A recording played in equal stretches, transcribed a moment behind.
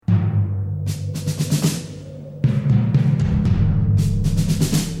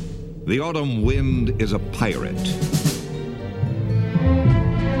The autumn wind is a pirate.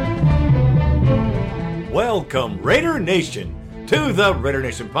 Welcome, Raider Nation, to the Raider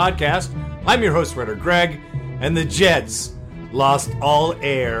Nation podcast. I'm your host, Raider Greg, and the Jets lost all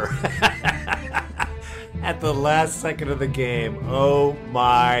air at the last second of the game. Oh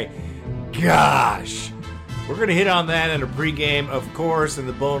my gosh. We're going to hit on that in a pregame, of course, in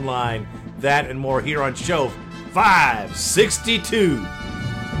the bone line. That and more here on show 562.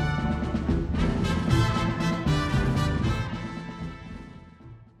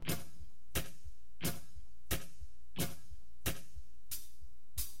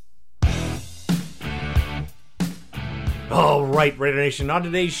 All right, Raider Nation, on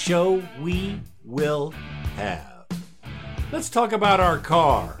today's show, we will have... Let's talk about our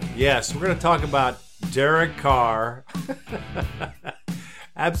car. Yes, we're going to talk about Derek Carr.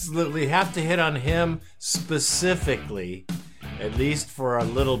 Absolutely have to hit on him specifically, at least for a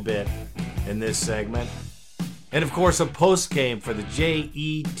little bit in this segment. And of course, a post game for the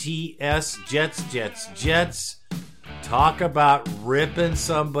Jets, Jets. Talk about ripping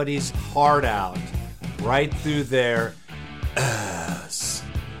somebody's heart out right through their ass.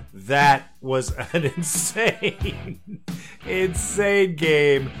 That was an insane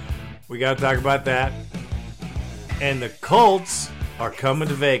game. We got to talk about that. And the Colts are coming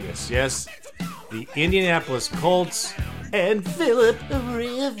to Vegas. Yes, the Indianapolis Colts and Phillip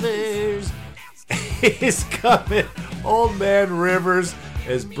Rivers is coming. Old man Rivers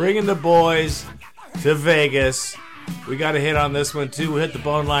is bringing the boys to Vegas. We got to hit on this one too. We hit the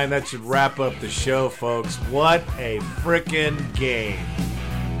bone line. That should wrap up the show, folks. What a freaking game.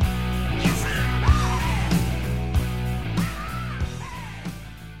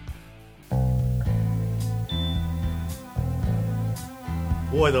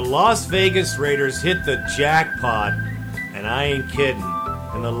 Boy, the Las Vegas Raiders hit the jackpot, and I ain't kidding,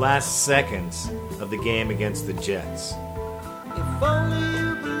 in the last seconds of the game against the Jets. If only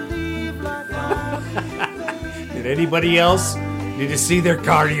you believe like I Did anybody else need to see their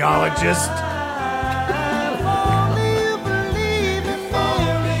cardiologist?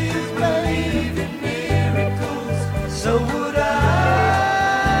 So would I.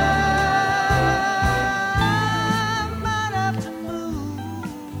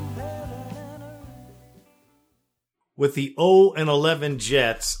 With the 0-11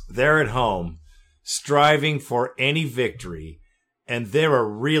 Jets, they're at home, striving for any victory, and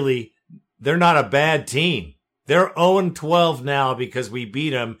they're not a bad team. They're 0-12 now because we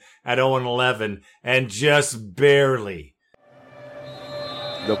beat them at 0-11, and just barely.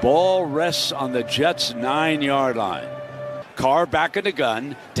 The ball rests on the Jets' 9-yard line. Carr back in the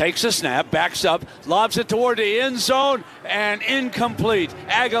gun, takes a snap, backs up, lobs it toward the end zone, and incomplete.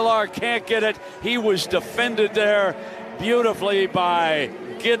 Aguilar can't get it. He was defended there beautifully by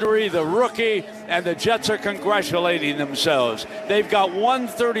Guidry, the rookie, and the Jets are congratulating themselves. They've got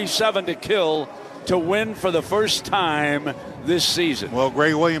 137 to kill to win for the first time this season. Well,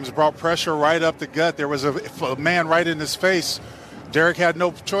 Gray Williams brought pressure right up the gut. There was a man right in his face. Derek had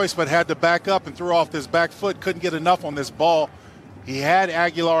no choice but had to back up and threw off this back foot. Couldn't get enough on this ball. He had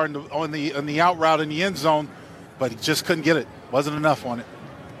Aguilar on the out route in the end zone, but he just couldn't get it. Wasn't enough on it.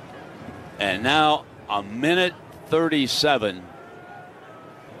 And now a minute 37,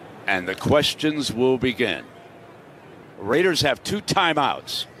 and the questions will begin. Raiders have 2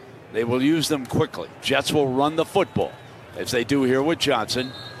 timeouts. They will use them quickly. Jets will run the football, as they do here with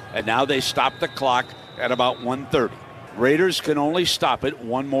Johnson, and now they stop the clock at about 1:30. Raiders can only stop it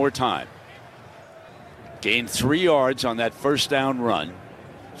one more time. Gained 3 yards on that first down run.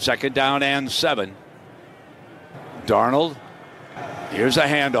 2nd down and 7. Darnold. Here's a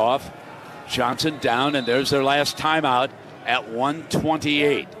handoff. Johnson down, and there's their last timeout at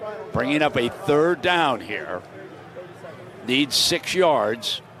 1:28. Bringing up a 3rd down here. Needs 6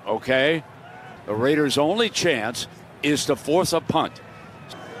 yards, okay? The Raiders' only chance is to force a punt.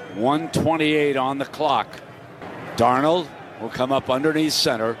 1:28 on the clock. Darnold will come up underneath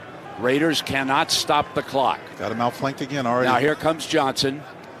center. Raiders cannot stop the clock. Got him outflanked again already. Now here comes Johnson.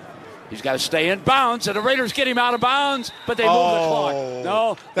 He's got to stay in bounds, and the Raiders get him out of bounds, but they move the clock.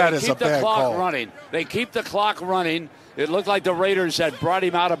 No, that is a bad call. They keep the clock running. They keep the clock running. It looked like the Raiders had brought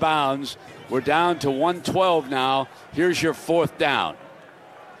him out of bounds. We're down to 1:12 now. Here's your 4th down.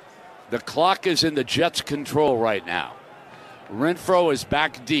 The clock is in the Jets' control right now. Renfro is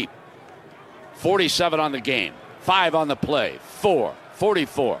back deep. 47 on the game. 5 on the play. 4,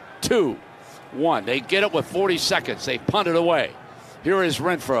 44, 2, 1. They get it with 40 seconds. They punt it away. Here is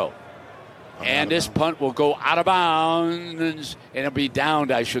Renfro. And this punt will go out of bounds, and it'll be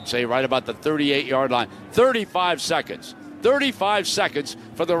downed, I should say, right about the 38-yard line. 35 seconds. 35 seconds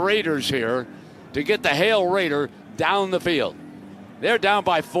for the Raiders here to get the Hail Raider down the field. They're down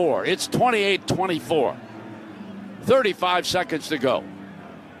by 4. It's 28-24. 35 seconds to go.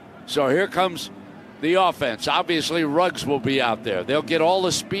 So here comes the offense. Obviously, Ruggs will be out there. They'll get all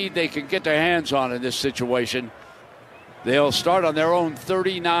the speed they can get their hands on in this situation. They'll start on their own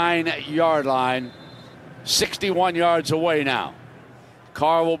 39-yard line, 61 yards away now.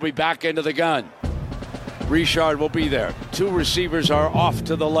 Carr will be back into the gun. Richard will be there. 2 receivers are off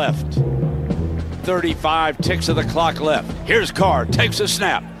to the left. 35 ticks of the clock left. Here's Carr, takes a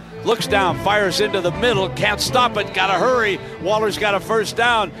snap, looks down, fires into the middle, can't stop it, gotta hurry. Waller's got a first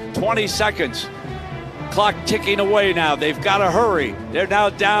down, 20 seconds. Clock ticking away now, they've gotta hurry. They're now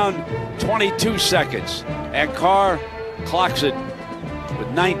down 22 seconds. And Carr clocks it with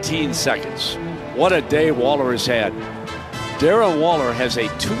 19 seconds. What a day Waller has had. Darren Waller has a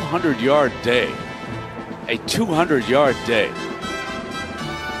 200-yard day. A 200-yard day.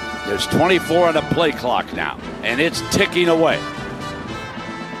 There's 24 on the play clock now, and it's ticking away.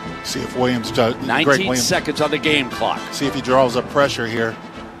 See if Williams does. 19 seconds on the game clock. See if he draws up pressure here.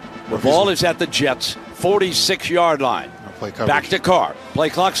 The ball is at the Jets' 46-yard line. Back to Carr. Play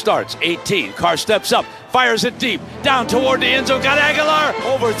clock starts. 18. Carr steps up, fires it deep, down toward the end zone. Got Aguilar.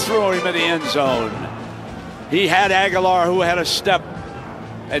 Overthrew him in the end zone. He had Aguilar, who had a step,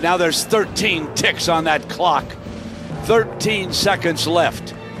 and now there's 13 ticks on that clock. 13 seconds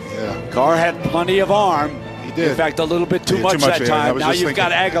left. Yeah. Carr had plenty of arm. He did. In fact, a little bit too much that time. Now you've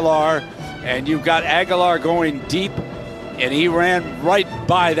got Aguilar, and you've got Aguilar going deep, and he ran right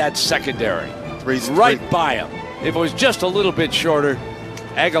by that secondary. Right by him. If it was just a little bit shorter,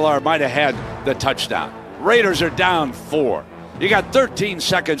 Aguilar might have had the touchdown. Raiders are down 4. You got 13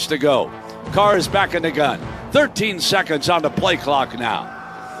 seconds to go. Carr is back in the gun. 13 seconds on the play clock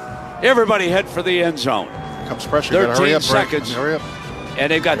now. Everybody head for the end zone. Comes pressure. 13 hurry up, seconds. Hurry up.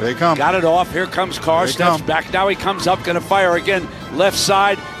 And they've got it off. Here comes Carr. Steps back. Now he comes up. Going to fire again. Left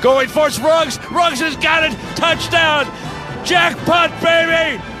side. Going for it. Ruggs. Ruggs has got it. Touchdown. Jackpot,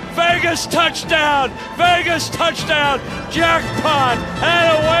 baby. Vegas touchdown. Vegas touchdown. Jackpot.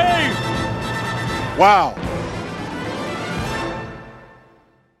 And away. Wow.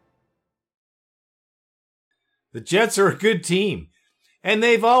 The Jets are a good team. And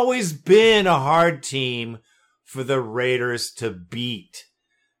they've always been a hard team for the Raiders to beat.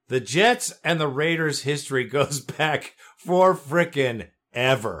 The Jets and the Raiders history goes back for frickin'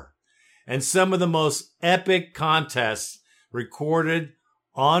 ever. And some of the most epic contests recorded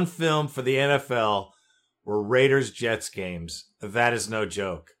on film for the NFL were Raiders-Jets games. That is no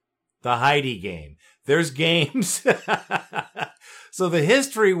joke. The Heidi game. There's games. So the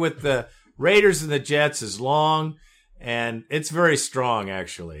history with the Raiders and the Jets is long, and it's very strong,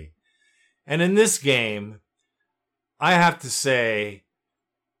 actually. And in this game, I have to say,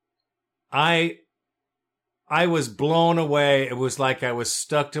 I was blown away. It was like I was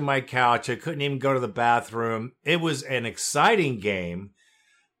stuck to my couch. I couldn't even go to the bathroom. It was an exciting game,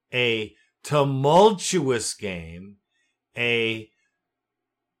 a tumultuous game, a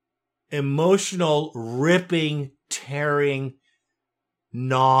emotional, ripping, tearing,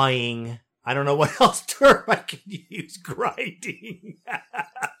 gnawing, I don't know what else term I can use, grinding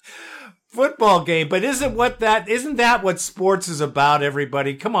football game. But isn't that what sports is about,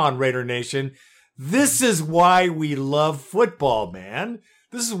 everybody? Come on, Raider Nation. This is why we love football, man.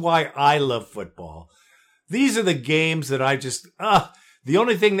 This is why I love football. These are the games that I just, the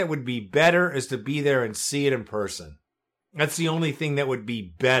only thing that would be better is to be there and see it in person. That's the only thing that would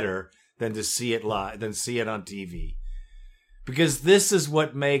be better than to see it live, than see it on TV. Because this is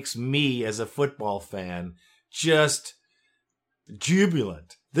what makes me, as a football fan, just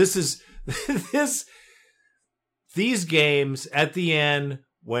jubilant. These games at the end,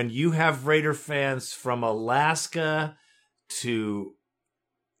 when you have Raider fans from Alaska to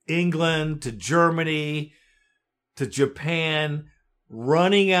England to Germany to Japan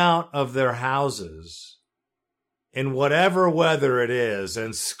running out of their houses in whatever weather it is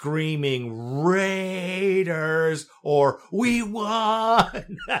and screaming Raiders or we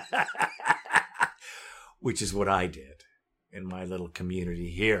won, which is what I did in my little community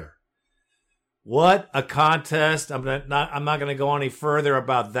here. What a contest. I'm not going to go any further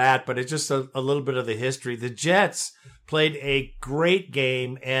about that, but it's just a little bit of the history. The Jets played a great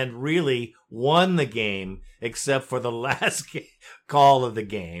game and really won the game, except for the last call of the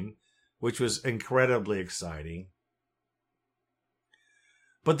game, which was incredibly exciting.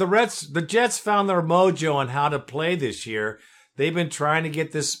 But the Jets found their mojo on how to play this year. They've been trying to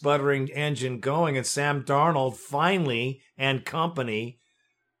get this sputtering engine going, and Sam Darnold finally, and company,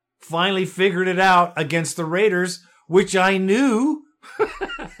 finally figured it out against the Raiders, which I knew,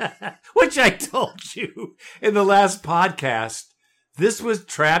 which I told you in the last podcast. This was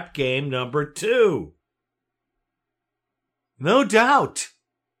trap game number 2. No doubt.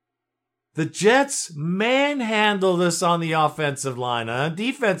 The Jets manhandled us on the offensive line,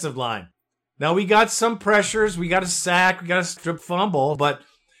 defensive line. Now, we got some pressures. We got a sack. We got a strip fumble. But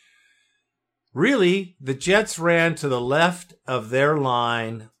really, the Jets ran to the left of their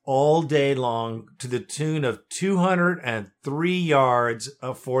line all day long to the tune of 203 yards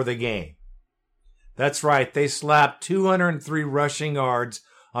for the game. That's right. They slapped 203 rushing yards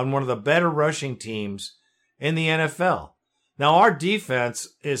on one of the better rushing teams in the NFL. Now, our defense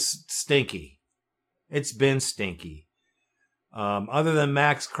is stinky. It's been stinky. Other than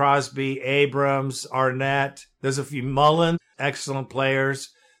Max Crosby, Abrams, Arnett, there's a few Mullen, excellent players.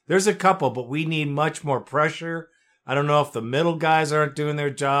 There's a couple, but we need much more pressure. I don't know if the middle guys aren't doing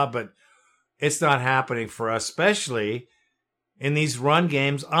their job, but it's not happening for us, especially in these run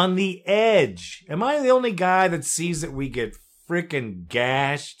games on the edge. Am I the only guy that sees that we get freaking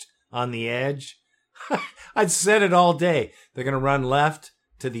gashed on the edge? I'd said it all day. They're going to run left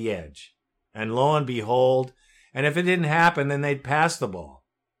to the edge. And lo and behold, and if it didn't happen, then they'd pass the ball.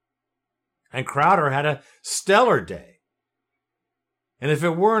 And Crowder had a stellar day. And if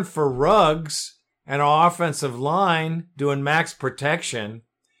it weren't for Ruggs and our offensive line doing max protection,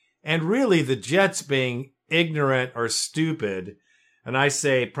 and really the Jets being ignorant or stupid, and I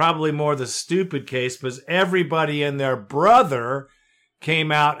say probably more the stupid case, because everybody and their brother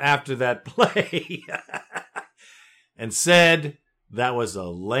came out after that play and said that was the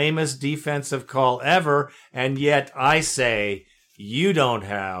lamest defensive call ever, and yet I say you don't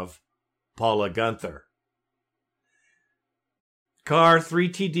have Paula Gunther. Carr, 3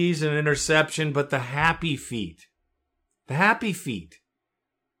 TDs and an interception, but the happy feet. The happy feet.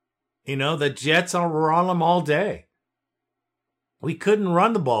 You know, the Jets were on them all day. We couldn't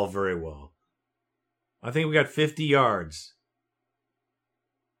run the ball very well. I think we got 50 yards.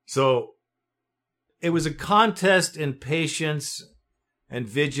 So it was a contest in patience and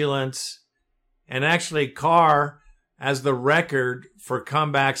vigilance. And actually, Carr has the record for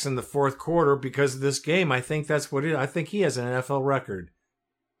comebacks in the fourth quarter because of this game. I think that's what it is. I think he has an NFL record,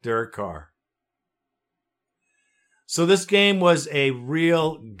 Derek Carr. So this game was a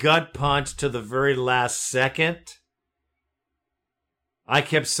real gut punch to the very last second. I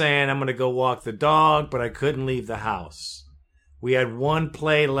kept saying I'm going to go walk the dog, but I couldn't leave the house. We had one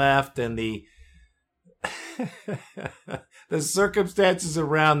play left, and the circumstances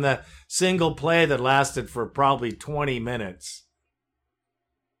around the single play that lasted for probably 20 minutes.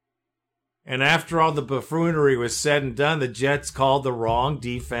 And after all the buffoonery was said and done, the Jets called the wrong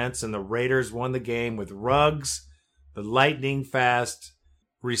defense, and the Raiders won the game with Ruggs, the lightning-fast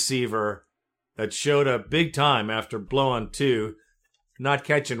receiver that showed up big time after blowing 2, not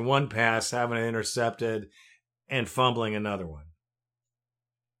catching one pass, having it intercepted, and fumbling another one.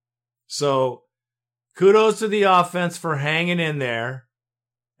 So, kudos to the offense for hanging in there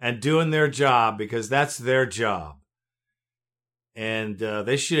and doing their job, because that's their job. And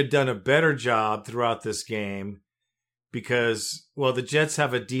they should have done a better job throughout this game because, well, the Jets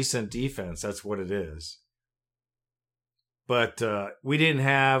have a decent defense. That's what it is. But we didn't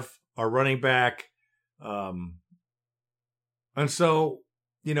have our running back. And so,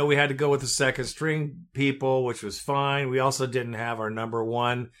 you know, we had to go with the second string people, which was fine. We also didn't have our number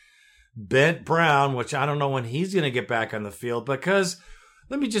one, Bent Brown, which I don't know when he's going to get back on the field, because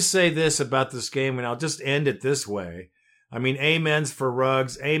let me just say this about this game, and I'll just end it this way. I mean, amens for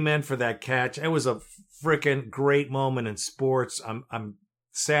Ruggs, amen for that catch. It was a freaking great moment in sports. I'm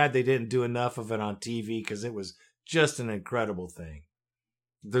sad they didn't do enough of it on TV because it was just an incredible thing.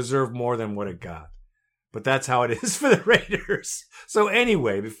 Deserved more than what it got. But that's how it is for the Raiders. So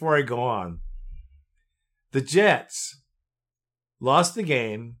anyway, before I go on, the Jets lost the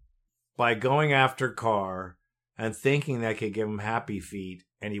game by going after Carr and thinking they could give him happy feet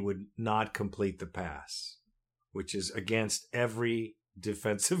and he would not complete the pass, which is against every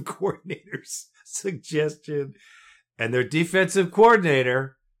defensive coordinator's suggestion. And their defensive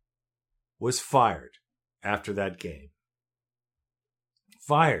coordinator was fired after that game.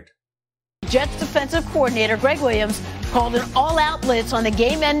 Fired. Jets defensive coordinator Greg Williams called an all-out blitz on the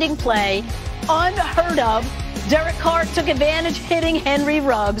game-ending play. Unheard of. Derek Carr took advantage, hitting Henry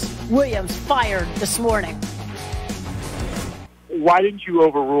Ruggs. Williams fired this morning. Why didn't you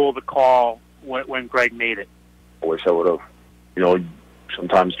overrule the call when Greg made it? I wish I would have. You know,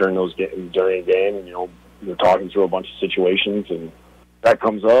 sometimes during a game, you know, you're talking through a bunch of situations, and that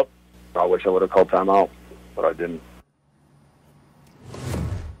comes up. I wish I would have called timeout, but I didn't.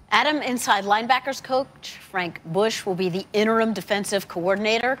 Adam, inside linebackers coach Frank Bush will be the interim defensive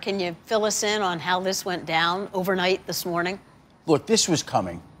coordinator. Can you fill us in on how this went down overnight this morning? Look, this was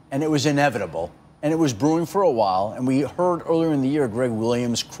coming, and it was inevitable, and it was brewing for a while. And we heard earlier in the year Greg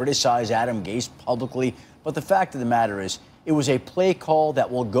Williams criticize Adam Gase publicly. But the fact of the matter is, it was a play call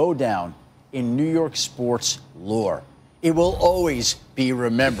that will go down in New York sports lore. It will always be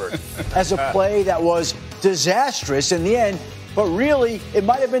remembered as a play that was disastrous in the end. But really, it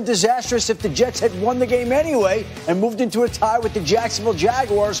might have been disastrous if the Jets had won the game anyway and moved into a tie with the Jacksonville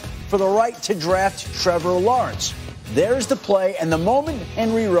Jaguars for the right to draft Trevor Lawrence. There's the play, and the moment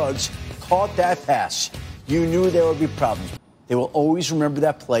Henry Ruggs caught that pass, you knew there would be problems. They will always remember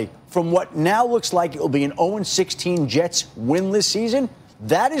that play from what now looks like it will be an 0-16 Jets winless season.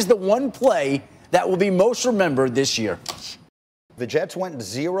 That is the one play that will be most remembered this year. The Jets went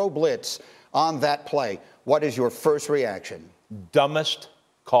 0 blitz on that play. What is your first reaction? Dumbest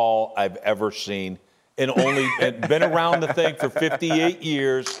call I've ever seen, and only been around the thing for 58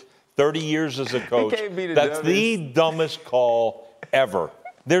 years, 30 years as a coach. That's the dumbest call ever.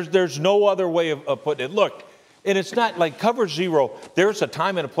 There's no other way of putting it. Look, and it's not like cover zero. There's a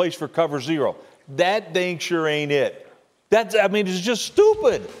time and a place for cover zero. That thing sure ain't it. It's just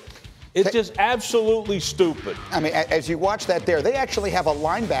stupid. It's just absolutely stupid. I mean, as you watch that there, they actually have a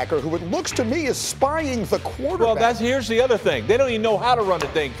linebacker who it looks to me is spying the quarterback. Well, here's the other thing. They don't even know how to run a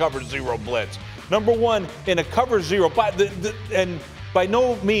thing cover zero blitz. Number one, in a cover zero, and by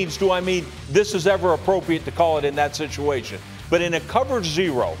no means do I mean this is ever appropriate to call it in that situation. But in a cover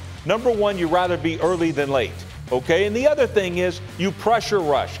zero, number one, you'd rather be early than late, okay? And the other thing is you pressure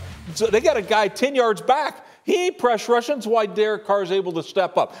rush. So they got a guy 10 yards back. He ain't pressure rushing. That's why Derek Carr is able to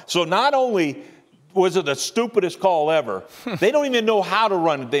step up. So not only was it the stupidest call ever, they don't even know how to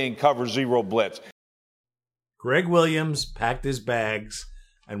run a thing cover zero blitz. Greg Williams packed his bags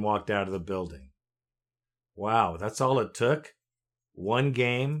and walked out of the building. Wow, that's all it took? One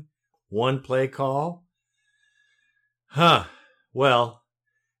game, one play call? Well,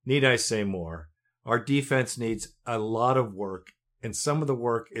 need I say more? Our defense needs a lot of work, and some of the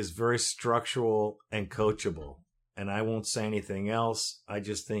work is very structural and coachable. And I won't say anything else. I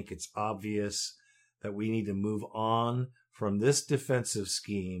just think it's obvious that we need to move on from this defensive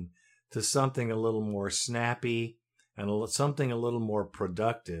scheme to something a little more snappy and something a little more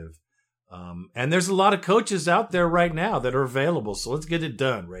productive. And there's a lot of coaches out there right now that are available. So let's get it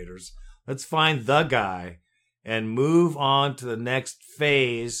done, Raiders. Let's find the guy and move on to the next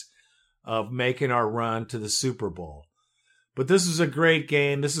phase of making our run to the Super Bowl. But this is a great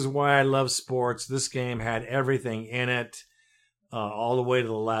game. This is why I love sports. This game had everything in it, all the way to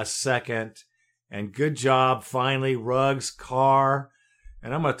the last second. And good job, finally, Ruggs, Carr.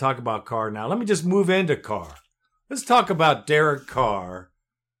 And I'm going to talk about Carr now. Let me just move into Carr. Let's talk about Derek Carr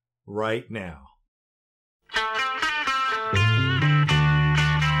right now.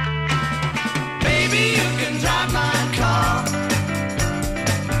 Baby, you can drive my car.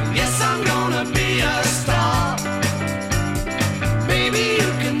 Yes, I'm gonna be a star. Baby,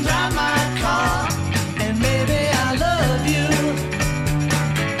 you can drive my car. And maybe I love you.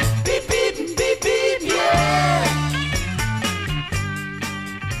 Beep, beep, beep, beep, yeah.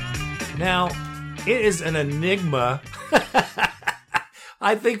 Now, it is an enigma,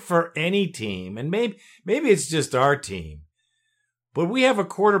 I think, for any team. And maybe it's just our team. But we have a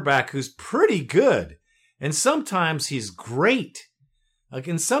quarterback who's pretty good. And sometimes he's great.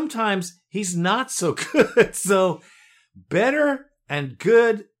 And sometimes he's not so good. So better and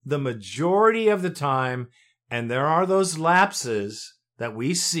good the majority of the time. And there are those lapses that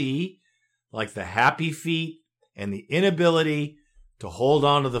we see, like the happy feet and the inability to hold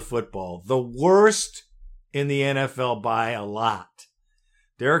on to the football. The worst in the NFL by a lot.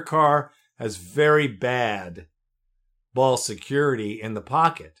 Derek Carr has very bad ball security in the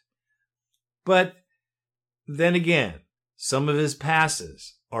pocket. But then again, some of his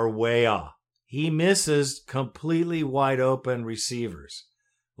passes are way off. He misses completely wide open receivers.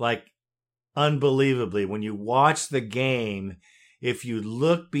 Like, unbelievably. When you watch the game, if you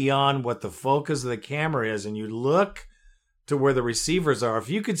look beyond what the focus of the camera is and you look to where the receivers are, if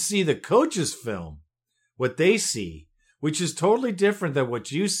you could see the coach's film, what they see, which is totally different than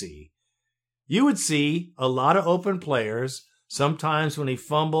what you see, you would see a lot of open players, sometimes when he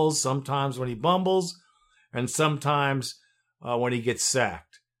fumbles, sometimes when he bumbles, and sometimes when he gets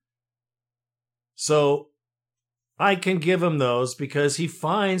sacked. So I can give him those because he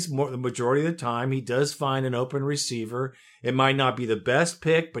finds the majority of the time, he does find an open receiver. It might not be the best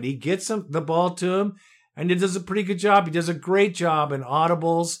pick, but he gets the ball to him, and he does a pretty good job. He does a great job in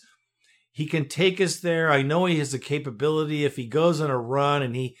audibles. He can take us there. I know he has the capability if he goes on a run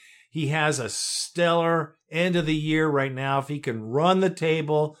and he He has a stellar end of the year right now. If he can run the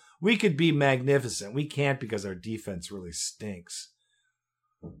table, we could be magnificent. We can't because our defense really stinks.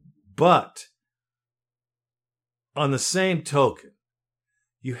 But on the same token,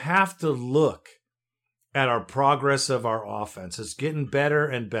 you have to look at our progress of our offense. It's getting better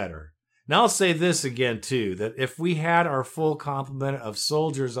and better. Now I'll say this again too, that if we had our full complement of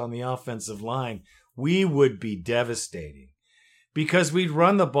soldiers on the offensive line, we would be devastating because we'd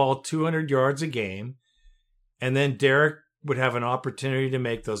run the ball 200 yards a game, and then Derek would have an opportunity to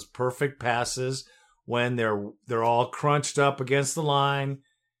make those perfect passes when they're all crunched up against the line,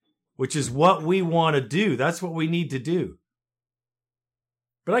 which is what we want to do. That's what we need to do.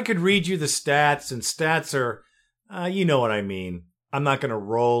 But I could read you the stats, and stats are, you know what I mean. I'm not going to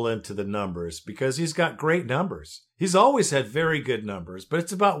roll into the numbers because he's got great numbers. He's always had very good numbers, but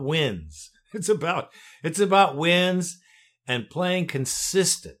it's about wins. It's about wins and playing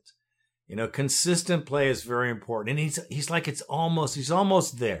consistent. You know, consistent play is very important. And he's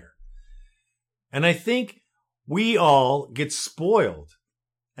almost there. And I think we all get spoiled.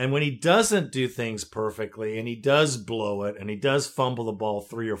 And when he doesn't do things perfectly, and he does blow it, and he does fumble the ball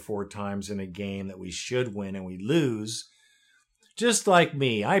 3 or 4 times in a game that we should win and we lose, just like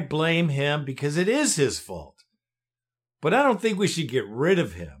me, I blame him because it is his fault. But I don't think we should get rid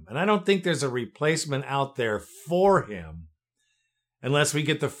of him. And I don't think there's a replacement out there for him unless we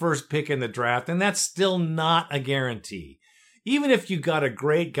get the first pick in the draft. And that's still not a guarantee. Even if you got a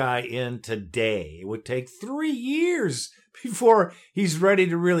great guy in today, it would take 3 years before he's ready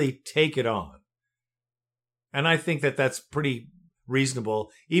to really take it on. And I think that that's pretty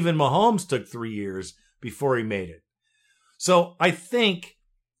reasonable. Even Mahomes took 3 years before he made it. So I think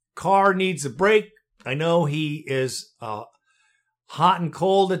Carr needs a break. I know he is hot and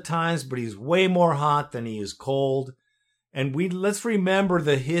cold at times, but he's way more hot than he is cold. And let's remember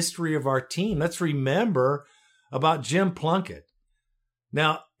the history of our team. Let's remember about Jim Plunkett.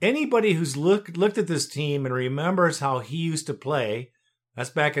 Now, anybody who's looked at this team and remembers how he used to play, that's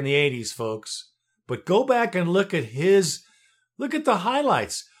back in the 80s, folks. But go back and look at the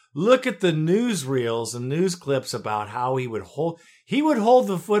highlights. Look at the newsreels and news clips about how he would hold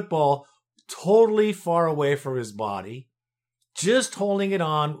the football totally far away from his body, just holding it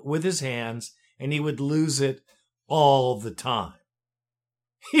on with his hands, and he would lose it all the time.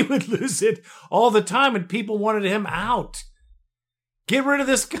 He would lose it all the time, and people wanted him out. Get rid of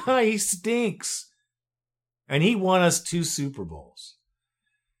this guy. He stinks. And he won us 2 Super Bowls.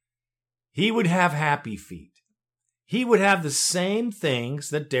 He would have happy feet. He would have the same things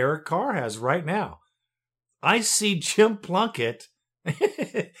that Derek Carr has right now. I see Jim Plunkett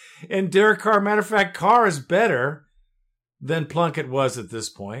and Derek Carr. Matter of fact, Carr is better than Plunkett was at this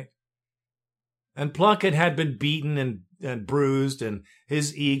point. And Plunkett had been beaten and bruised, and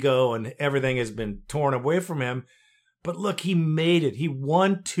his ego and everything has been torn away from him. But look, he made it. He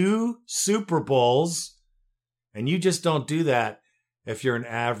won 2 Super Bowls, and you just don't do that if you're an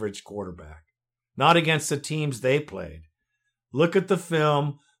average quarterback. Not against the teams they played. Look at the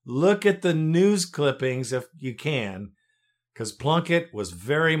film. Look at the news clippings if you can, because Plunkett was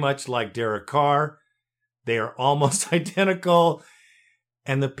very much like Derek Carr. They are almost identical.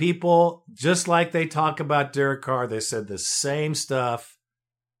 And the people, just like they talk about Derek Carr, they said the same stuff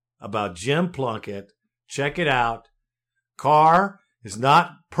about Jim Plunkett. Check it out. Carr is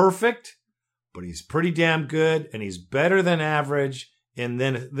not perfect, but he's pretty damn good, and he's better than average in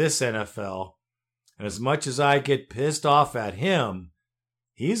this NFL. And as much as I get pissed off at him,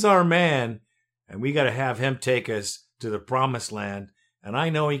 he's our man, and we got to have him take us to the promised land, and I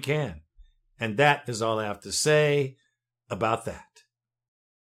know he can. And that is all I have to say about that.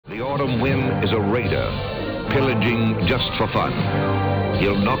 The autumn wind is a raider, pillaging just for fun.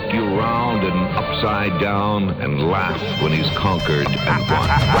 He'll knock you round and upside down and laugh when he's conquered and won.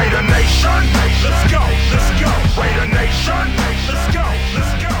 Raider Nation, let's go, let's go. Raider Nation, let's go,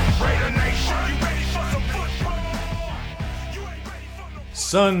 let's go. Raider Nation, you ready for some football? You ain't ready for no...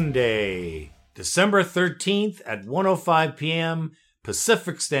 Sunday, December 13th at 1:05 p.m.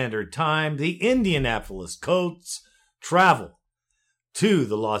 Pacific Standard Time, the Indianapolis Colts travel to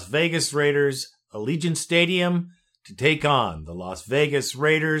the Las Vegas Raiders Allegiant Stadium to take on the Las Vegas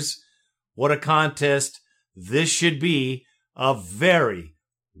Raiders. What a contest. This should be a very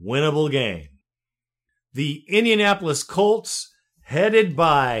winnable game. The Indianapolis Colts, headed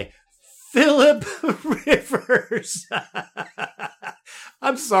by Philip Rivers.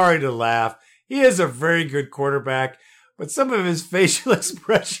 I'm sorry to laugh. He is a very good quarterback, but some of his facial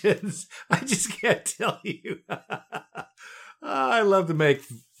expressions, I just can't tell you. I love to make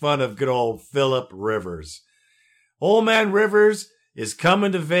fun of good old Philip Rivers. Old man Rivers is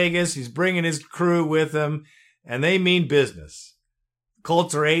coming to Vegas. He's bringing his crew with him, and they mean business.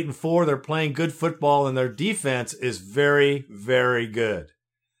 Colts are 8-4. They're playing good football, and their defense is very, very good.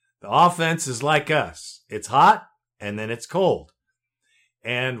 The offense is like us. It's hot, and then it's cold.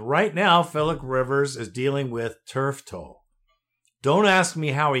 And right now, Phillip Rivers is dealing with turf toe. Don't ask me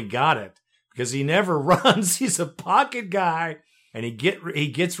how he got it, because he never runs. He's a pocket guy, and he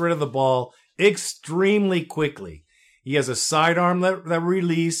gets rid of the ball extremely quickly. He has a sidearm that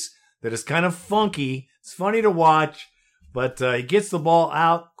release that is kind of funky. It's funny to watch, but he gets the ball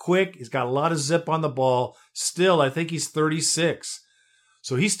out quick. He's got a lot of zip on the ball. Still, I think he's 36.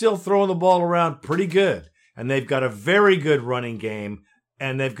 So he's still throwing the ball around pretty good. And they've got a very good running game,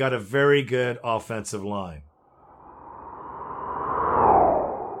 and they've got a very good offensive line.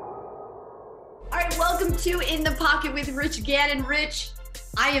 All right, welcome to In the Pocket with Rich Gannon. Rich,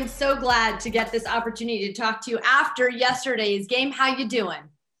 I am so glad to get this opportunity to talk to you after yesterday's game. How you doing?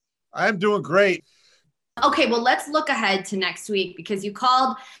 I'm doing great. Okay, well, let's look ahead to next week because you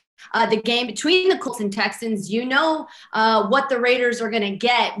called the game between the Colts and Texans. You know what the Raiders are going to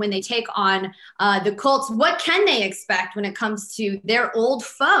get when they take on the Colts. What can they expect when it comes to their old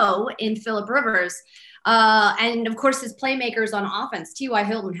foe in Phillip Rivers? And, of course, his playmakers on offense. T.Y.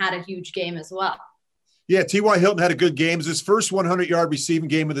 Hilton had a huge game as well. Yeah, T.Y. Hilton had a good game. It's his first 100-yard receiving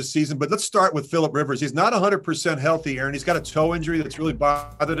game of the season. But let's start with Phillip Rivers. He's not 100% healthy, Aaron. He's got a toe injury that's really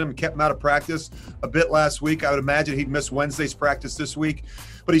bothered him and kept him out of practice a bit last week. I would imagine he'd miss Wednesday's practice this week.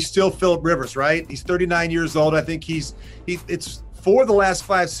 But he's still Phillip Rivers, right? He's 39 years old. I think it's 4 of the last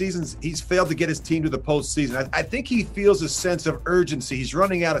 5 seasons, he's failed to get his team to the postseason. I think he feels a sense of urgency. He's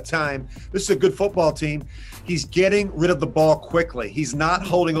running out of time. This is a good football team. He's getting rid of the ball quickly. He's not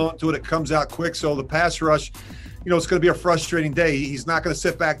holding on to it. It comes out quick. So the pass rush, it's going to be a frustrating day. He's not going to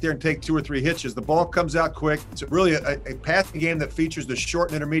sit back there and take 2 or 3 hitches. The ball comes out quick. It's really a passing game that features the short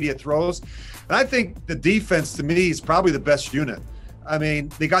and intermediate throws. And I think the defense, to me, is probably the best unit. I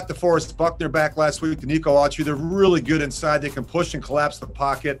mean, they got DeForest Buckner back last week, Nico Autry. They're really good inside. They can push and collapse the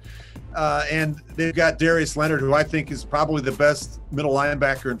pocket. And they've got Darius Leonard, who I think is probably the best middle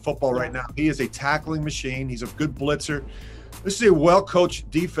linebacker in football right now. He is a tackling machine. He's a good blitzer. This is a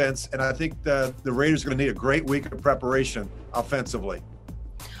well-coached defense, and I think the Raiders are going to need a great week of preparation offensively.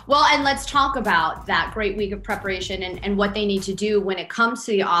 Well, and let's talk about that great week of preparation and what they need to do when it comes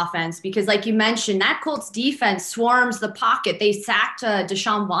to the offense, because like you mentioned, that Colts defense swarms the pocket. They sacked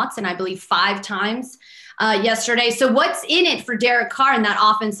Deshaun Watson, I believe, 5 times yesterday. So what's in it for Derek Carr and that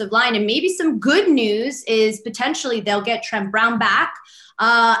offensive line? And maybe some good news is potentially they'll get Trent Brown back,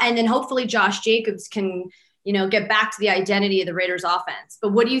 and then hopefully Josh Jacobs can, get back to the identity of the Raiders offense.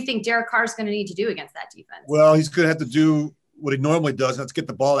 But what do you think Derek Carr is going to need to do against that defense? Well, he's going to have to do what he normally does, and that's get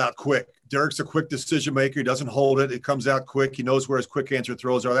the ball out quick. Derek's a quick decision maker. He doesn't hold it. It comes out quick. He knows where his quick answer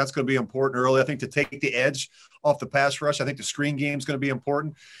throws are. That's going to be important early, I think, to take the edge off the pass rush. I think the screen game is going to be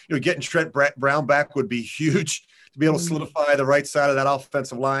important. Getting Trent Brown back would be huge to be able to solidify the right side of that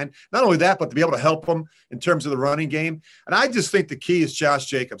offensive line. Not only that, but to be able to help them in terms of the running game. And I just think the key is Josh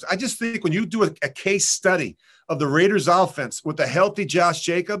Jacobs. I just think when you do a case study of the Raiders offense with a healthy Josh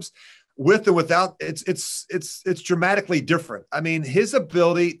Jacobs, with or without, it's dramatically different. I mean, his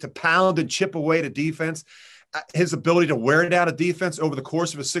ability to pound and chip away to defense, his ability to wear down a defense over the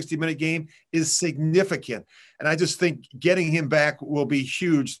course of a 60-minute game is significant. And I just think getting him back will be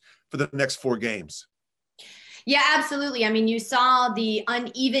huge for the next 4 games. Yeah, absolutely. I mean, you saw the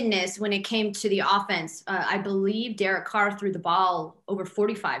unevenness when it came to the offense. I believe Derek Carr threw the ball over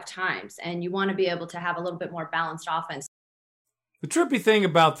 45 times, and you want to be able to have a little bit more balanced offense. The trippy thing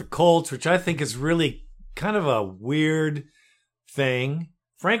about the Colts, which I think is really kind of a weird thing,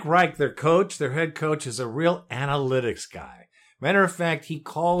 Frank Reich, their coach, their head coach, is a real analytics guy. Matter of fact, he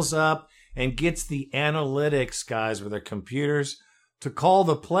calls up and gets the analytics guys with their computers to call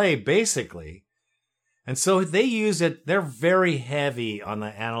the play, basically. And so they use it. They're very heavy on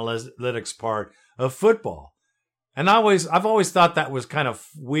the analytics part of football. And I've always thought that was kind of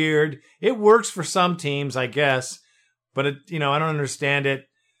weird. It works for some teams, I guess. But, I don't understand it.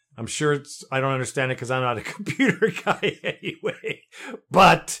 I'm sure I don't understand it because I'm not a computer guy anyway.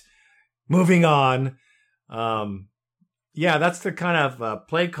 But moving on. That's the kind of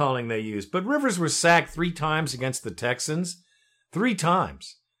play calling they use. But Rivers was sacked 3 times against the Texans. 3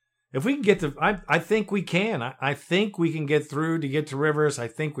 times. If we can get to, I think we can. I think we can get through to get to Rivers. I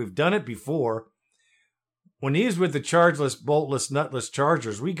think we've done it before. When he was with the chargeless, boltless, nutless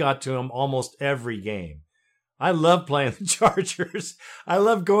Chargers, we got to him almost every game. I love playing the Chargers. I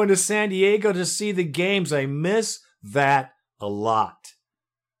love going to San Diego to see the games. I miss that a lot.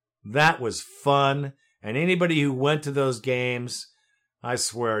 That was fun. And anybody who went to those games, I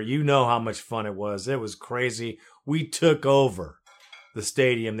swear, you know how much fun it was. It was crazy. We took over the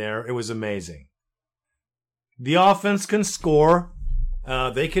stadium there. It was amazing. The offense can score.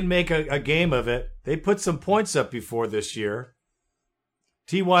 They can make a game of it. They put some points up before this year.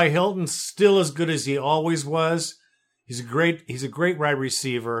 T.Y. Hilton's still as good as he always was. He's a great wide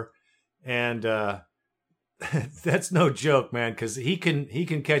receiver, and that's no joke, man, because he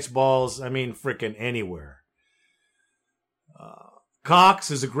can catch balls, I mean, freaking anywhere. Cox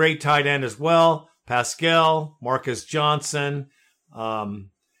is a great tight end as well. Pascal, Marcus Johnson.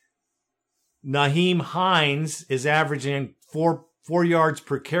 Nyheim Hines is averaging four yards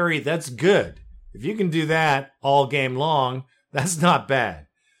per carry. That's good. If you can do that all game long, that's not bad.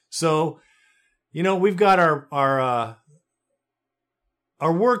 So, we've got our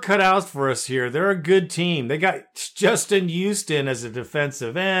work cut out for us here. They're a good team. They got Justin Houston as a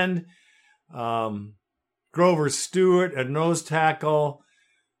defensive end. Grover Stewart, a nose tackle.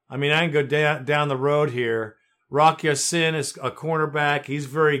 I mean, I can go down the road here. Rock Ya-Sin is a cornerback. He's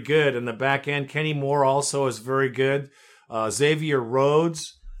very good in the back end. Kenny Moore also is very good. Xavier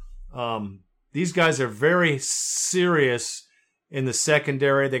Rhodes. These guys are very serious in the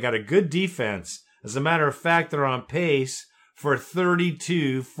secondary. They got a good defense. As a matter of fact, they're on pace for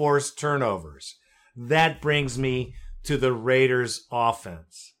 32 forced turnovers. That brings me to the Raiders'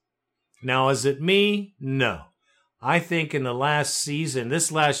 offense. Now, is it me? No. I think in the last season,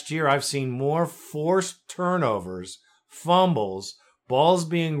 this last year, I've seen more forced turnovers, fumbles, balls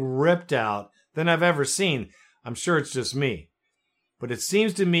being ripped out than I've ever seen. I'm sure it's just me. But it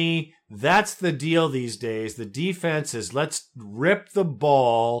seems to me that's the deal these days. The defense is let's rip the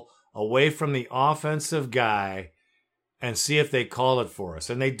ball away from the offensive guy and see if they call it for us.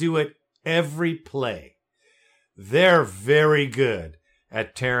 And they do it every play. They're very good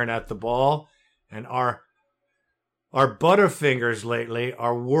at tearing at the ball. And our Butterfingers lately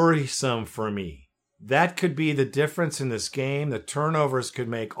are worrisome for me. That could be the difference in this game. The turnovers could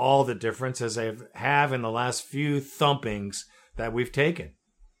make all the difference, as they have in the last few thumpings that we've taken.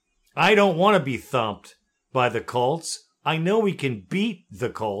 I don't want to be thumped by the Colts. I know we can beat the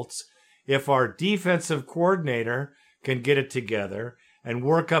Colts if our defensive coordinator can get it together and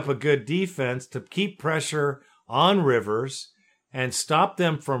work up a good defense to keep pressure on Rivers and stop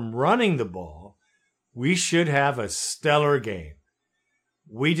them from running the ball. We should have a stellar game.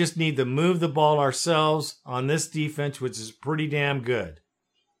 We just need to move the ball ourselves on this defense, which is pretty damn good.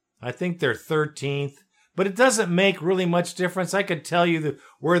 I think they're 13th, but it doesn't make really much difference. I could tell you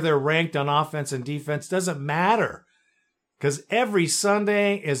where they're ranked on offense and defense. Doesn't matter, because every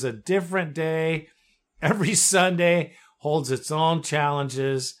Sunday is a different day. Every Sunday holds its own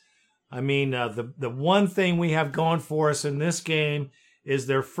challenges. I mean, the one thing we have going for us in this game is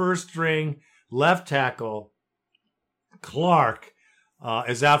their first string left tackle, Clark,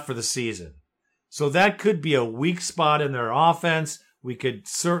 is out for the season. So that could be a weak spot in their offense. We could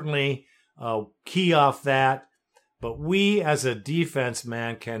certainly key off that. But we as a defense,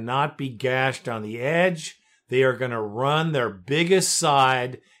 man, cannot be gashed on the edge. They are going to run their biggest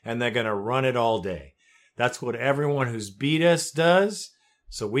side, and they're going to run it all day. That's what everyone who's beat us does.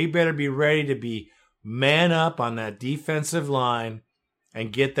 So we better be ready to be man up on that defensive line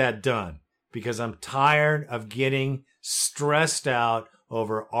and get that done. Because I'm tired of getting stressed out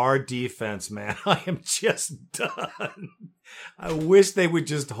over our defense, man. I am just done. I wish they would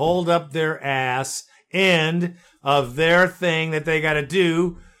just hold up their ass end of their thing that they got to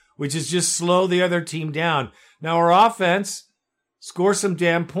do, which is just slow the other team down. Now, our offense, score some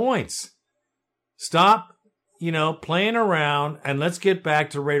damn points. Stop, playing around, and let's get back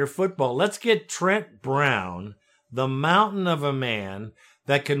to Raider football. Let's get Trent Brown, the mountain of a man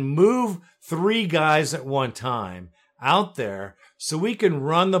that can move 3 guys at one time, out there so we can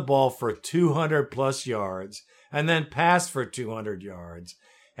run the ball for 200 plus yards and then pass for 200 yards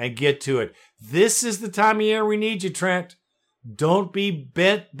and get to it. This is the time of year we need you, Trent. Don't be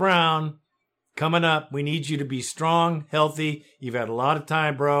bent brown coming up. We need you to be strong, healthy. You've had a lot of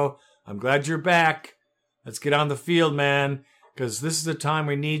time, bro. I'm glad you're back. Let's get on the field, man, because this is the time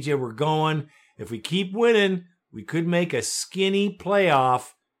we need you. We're going. If we keep winning, we could make a skinny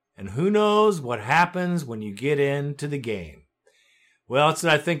playoff, and who knows what happens when you get into the game. Well, that's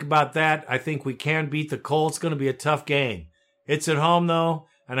what I think about that. I think we can beat the Colts. It's going to be a tough game. It's at home, though,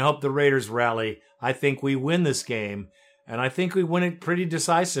 and I hope the Raiders rally. I think we win this game, and I think we win it pretty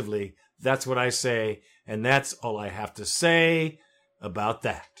decisively. That's what I say, and that's all I have to say about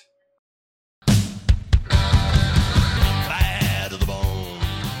that.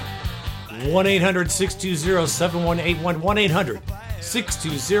 1-800-620-7181.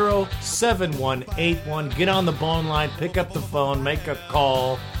 620-7181. Get on the bone line, pick up the phone, make a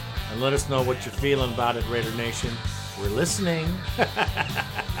call, and let us know what you're feeling about it, Raider Nation. We're listening.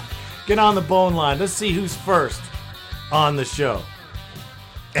 Get on the bone line. Let's see who's first on the show.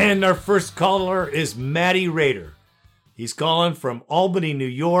 And our first caller is Matty Raider. He's calling from Albany, New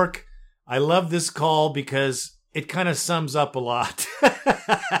York. I love this call because it kind of sums up a lot.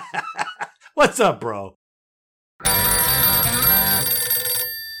 What's up, bro?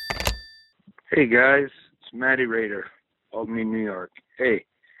 Hey, guys. It's Matty Raider, Albany, New York. Hey,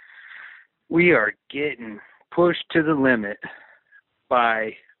 we are getting pushed to the limit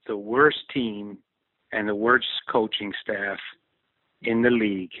by the worst team and the worst coaching staff in the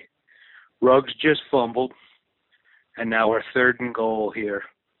league. Ruggs just fumbled, and now we're 3rd and goal here.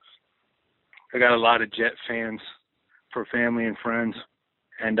 I got a lot of Jet fans for family and friends,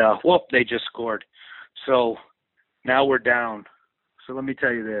 and whoop, they just scored. So now we're down. So let me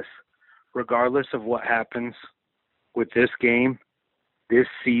tell you this. Regardless of what happens with this game, this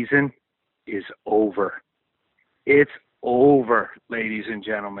season is over. It's over, ladies and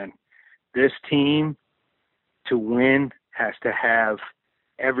gentlemen. This team, to win, has to have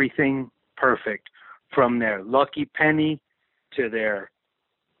everything perfect, from their lucky penny to their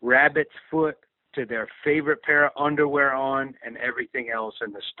rabbit's foot to their favorite pair of underwear on and everything else,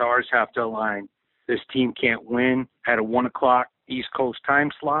 and the stars have to align. This team can't win at a 1 o'clock East Coast time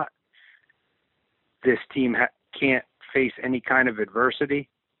slot. This team can't face any kind of adversity.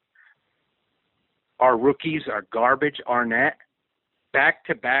 Our rookies are garbage. Arnett,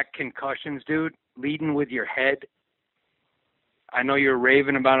 back-to-back concussions, dude, leading with your head. I know you were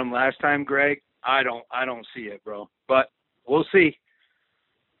raving about him last time, Greg. I don't see it, bro. But we'll see.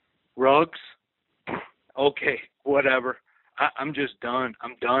 Ruggs, okay, whatever. I'm just done.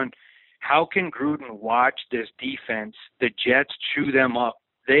 I'm done. How can Gruden watch this defense, the Jets, chew them up?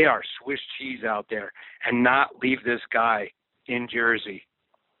 They are Swiss cheese out there, and not leave this guy in Jersey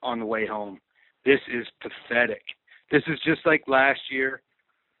on the way home. This is pathetic. This is just like last year.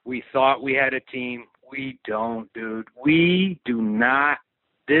 We thought we had a team. We don't, dude. We do not.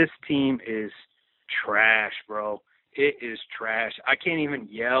 This team is trash, bro. It is trash. I can't even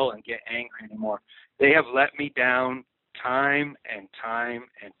yell and get angry anymore. They have let me down time and time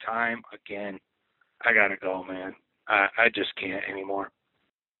and time again. I got to go, man. I just can't anymore.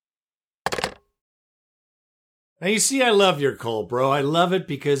 Now, you see, I love your call, bro. I love it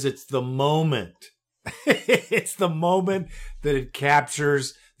because it's the moment. It's the moment that it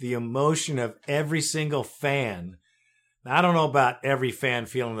captures the emotion of every single fan. Now, I don't know about every fan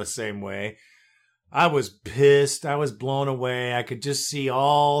feeling the same way. I was pissed. I was blown away. I could just see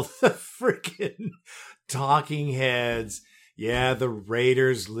all the freaking talking heads. Yeah, the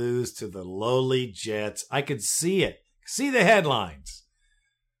Raiders lose to the lowly Jets. I could see it. See the headlines.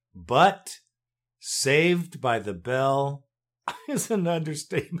 But saved by the bell is an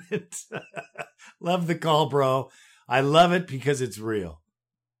understatement. Love the call, bro. I love it because it's real.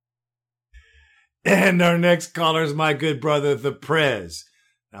 And our next caller is my good brother, the Prez.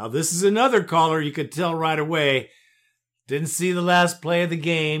 Now, this is another caller you could tell right away didn't see the last play of the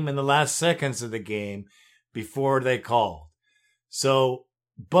game and the last seconds of the game before they called. So,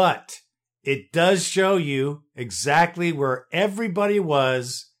 but it does show you exactly where everybody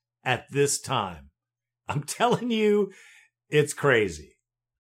was at this time. I'm telling you, it's crazy.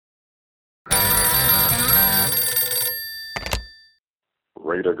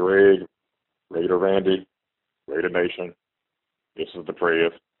 Raider Greg, Raider Randy, Raider Nation. This is the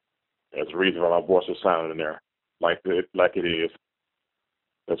Prez. That's the reason why my voice is sounding in there like it is.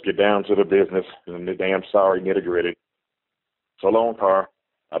 Let's get down to the business and the damn sorry nitty-gritty. So long, Carr.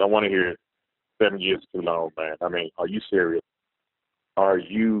 I don't want to hear it. 7 years is too long, man. I mean, are you serious? Are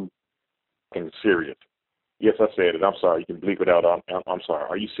you serious? Yes, I said it. I'm sorry. You can bleep it out. I'm sorry.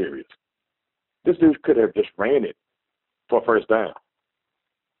 Are you serious? This dude could have just ran it for a first down.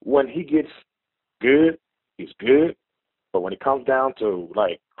 When he gets good, he's good. But when it comes down to,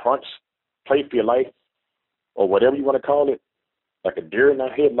 like, crunch, play for your life, or whatever you want to call it, like a deer in the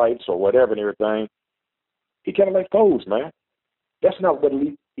headlights or whatever and everything, he kind of like goes, man. That's not what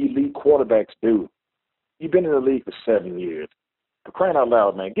elite quarterbacks do. You've been in the league for 7 years. For crying out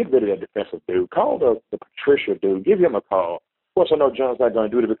loud, man, get rid of that defensive dude. Call the Patricia dude. Give him a call. Of course, I know John's not going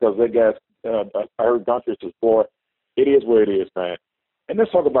to do it because that guy's, I heard Gunter's his boy. It is what it is, man. And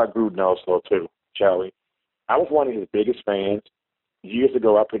let's talk about Gruden also, too, Charlie. I was one of his biggest fans. Years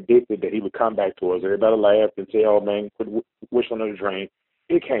ago, I predicted that he would come back to us. Everybody laughed and said, oh, man, quit wishing on the drain.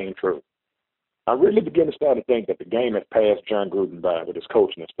 It came true. I really begin to start to think that the game has passed John Gruden by with his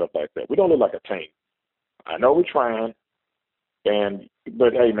coaching and stuff like that. We don't look like a team. I know we're trying.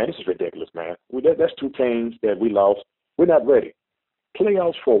 But hey, man, this is ridiculous, man. That's 2 teams that we lost. We're not ready.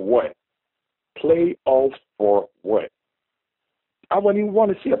 Playoffs for what? Playoffs for what? I wouldn't even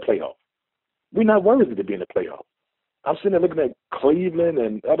want to see a playoff. We're not worthy to be in the playoff. I'm sitting there looking at Cleveland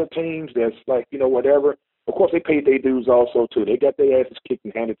and other teams that's like, whatever. Of course, they paid their dues also, too. They got their asses kicked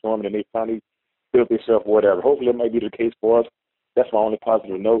and handed to them, and they finally built themselves whatever. Hopefully, that might be the case for us. That's my only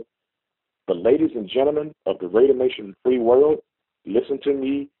positive note. But ladies and gentlemen of the Raider Nation free world, listen to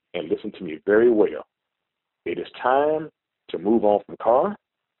me and listen to me very well. It is time to move on from Carr.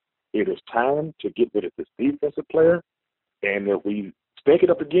 It is time to get rid of this defensive player. And if we stink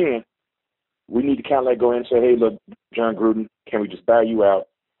it up again, we need to kind of like go in and say, hey, look, John Gruden, can we just buy you out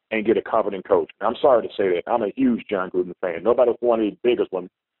and get a competent coach? And I'm sorry to say that. I'm a huge John Gruden fan. Nobody's one of the biggest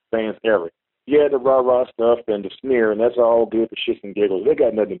fans ever. Yeah, the rah-rah stuff and the smear, and that's all good for shits and giggles. They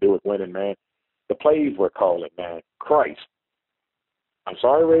got nothing to do with winning, man. The plays we're calling, man. Christ. I'm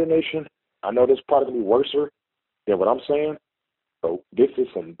sorry, Raider Nation. I know this is probably going to be worse than what I'm saying, but this is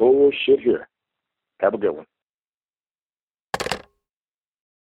some bullshit here. Have a good one.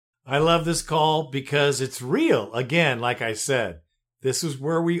 I love this call because it's real. Again, like I said, this is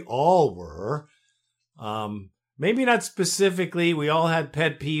where we all were. Maybe not specifically. We all had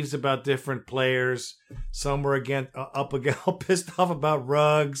pet peeves about different players. Some were pissed off about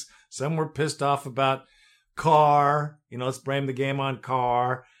Ruggs. Some were pissed off about Carr. Let's blame the game on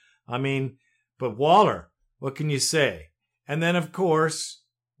Carr. But Waller, what can you say? And then, of course,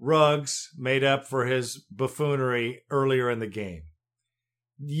 Ruggs made up for his buffoonery earlier in the game.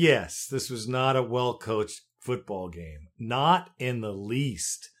 Yes, this was not a well-coached football game. Not in the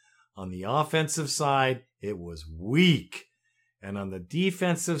least. On the offensive side, it was weak. And on the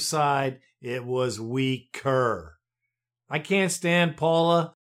defensive side, it was weaker. I can't stand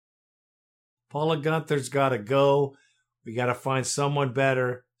Paula. Paula Gunther's got to go. We got to find someone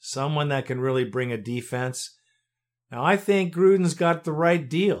better, someone that can really bring a defense. Now, I think Gruden's got the right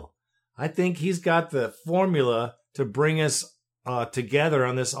deal. I think he's got the formula to bring us together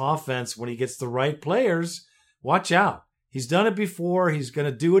on this offense when he gets the right players. Watch out. He's done it before. He's going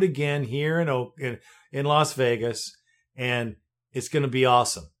to do it again here in Las Vegas, and it's going to be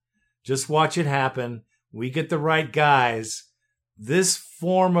awesome. Just watch it happen. We get the right guys. This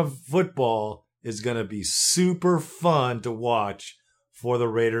form of football is going to be super fun to watch for the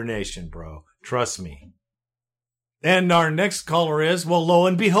Raider Nation, bro. Trust me. And our next caller is, well, lo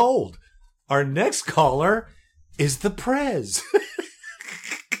and behold, our next caller is the Prez.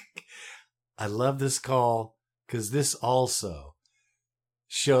 I love this call because this also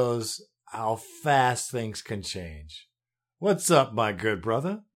shows how fast things can change. What's up, my good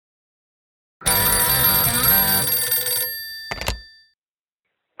brother?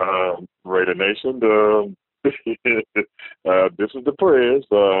 Raider Nation, this is the Prez.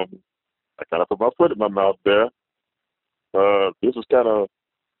 I kind of put my foot in my mouth there. This was kind of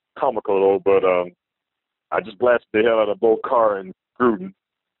comical, though, but I just blasted the hell out of both Carr and Gruden.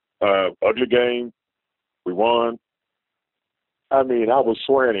 Ugly game. We won. I was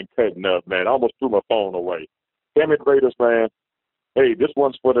swearing and cutting up, man. I almost threw my phone away. Damn it, Raiders, man. Hey, this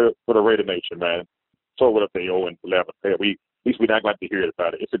one's for the Raider Nation, man. So what if they 0-11? Hey, at least we're not glad to hear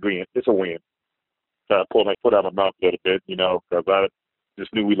about it. It's a win. Pull my foot out of my mouth a little bit, because I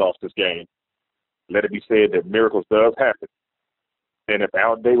just knew we lost this game. Let it be said that miracles does happen. And if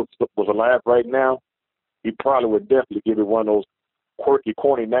Al Davis was alive right now, he probably would definitely give it one of those quirky,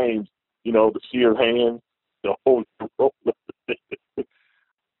 corny names, the seer hand, the whole.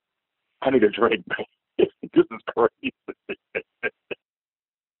 I need a drink, man. This is crazy.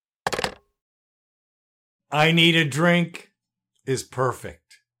 I need a drink is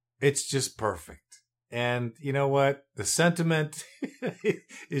perfect. It's just perfect. And you know what? The sentiment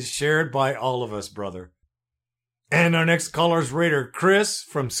is shared by all of us, brother. And our next caller's Raider Chris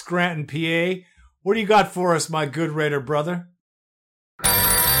from Scranton, PA. What do you got for us, my good Raider brother?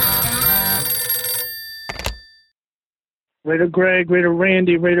 Raider Greg, Raider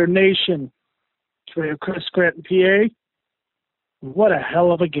Randy, Raider Nation. It's Raider Chris, Scranton, PA. What a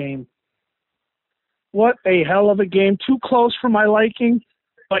hell of a game. What a hell of a game. Too close for my liking,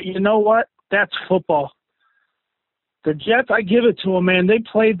 but you know what? That's football. The Jets, I give it to them, man. They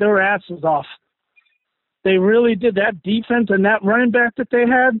played their asses off. They really did. That defense and that running back that they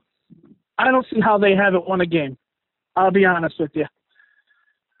had, I don't see how they haven't won a game. I'll be honest with you.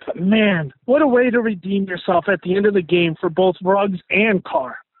 But, man, what a way to redeem yourself at the end of the game for both Ruggs and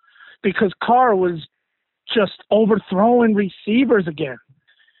Carr. Because Carr was just overthrowing receivers again.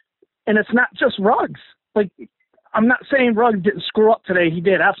 And it's not just Ruggs. I'm not saying Ruggs didn't screw up today. He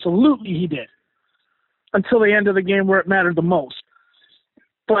did. Absolutely he did. until the end of the game where it mattered the most.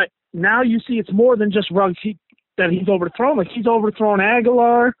 But now you see it's more than just Ruggs that he's overthrown. Like, he's overthrown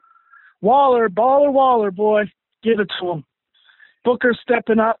Aguilar, Waller, Waller, boy. Give it to him. Booker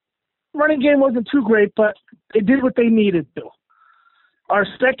stepping up. Running game wasn't too great, but they did what they needed to. Our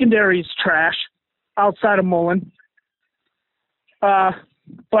secondary's trash outside of Mullen.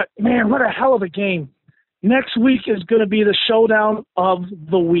 But, man, what a hell of a game. Next week is going to be the showdown of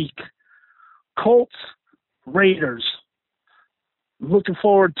the week. Colts, Raiders. Looking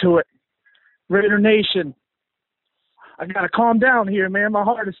forward to it. Raider Nation. I got to calm down here, man. My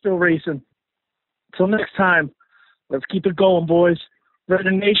heart is still racing. Till next time, let's keep it going, boys.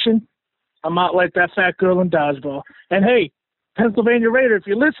 Raider Nation, I'm out like that fat girl in dodgeball. And, hey, Pennsylvania Raider, if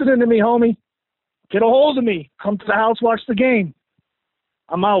you're listening to me, homie, get a hold of me. Come to the house, watch the game.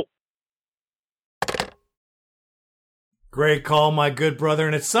 I'm out. Great call, my good brother,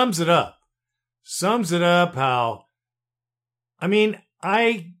 and it sums it up. Sums it up how, I mean,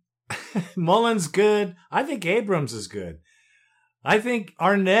 Mullen's good. I think Abrams is good. I think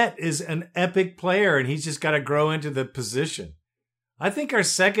Arnett is an epic player, and he's just got to grow into the position. I think our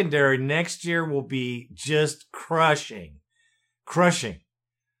secondary next year will be just crushing.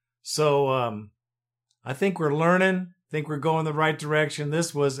 So I think we're learning. I think we're going the right direction.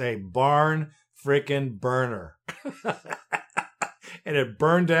 This was a barn freaking burner. And it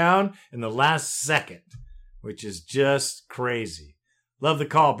burned down in the last second, which is just crazy. Love the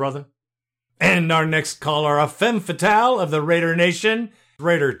call, brother. And our next caller, a femme fatale of the Raider Nation,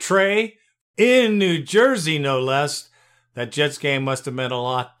 Raider Trey, in New Jersey, no less. That Jets game must have meant a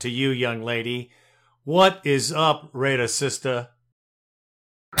lot to you, young lady. What is up, Raider sister?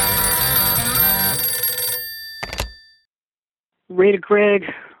 Raider Greg,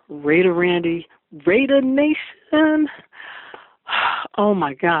 Raider Randy, Raider Nation. Oh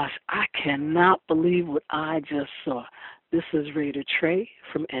my gosh, I cannot believe what I just saw. This is Raider Trey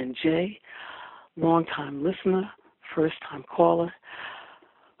from NJ, long-time listener, first-time caller.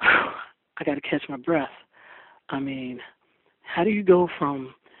 I got to catch my breath. I mean, how do you go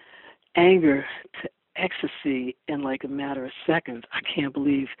from anger to ecstasy in like a matter of seconds? I can't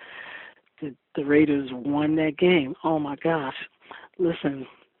believe the Raiders won that game. Oh my gosh. Listen,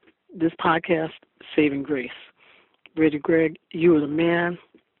 this podcast, Saving Grace. Raider Greg, you are the man.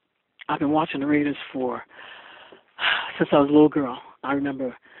 I've been watching the Raiders since I was a little girl. I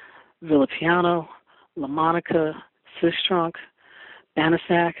remember Villapiano, LaMonica, Sistrunk,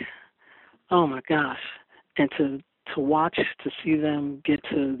 Banasac. Oh my gosh. And to watch, to see them get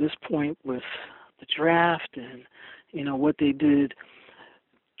to this point with the draft and, you know, what they did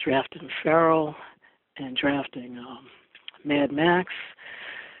drafting Farrell and drafting Mad Max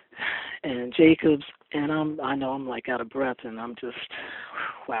and Jacobs, and I know I'm like out of breath, and I'm just,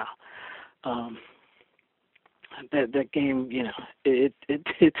 wow. That game, you know, it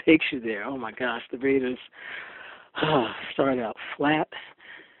takes you there. Oh my gosh, the Raiders started out flat,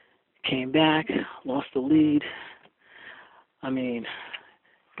 came back, lost the lead. I mean,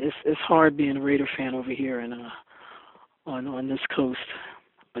 it's hard being a Raider fan over here and on this coast.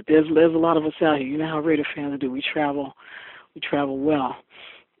 But there's a lot of us out here. You know how Raider fans do. We travel well.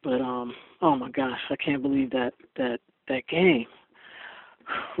 But oh my gosh, I can't believe that game.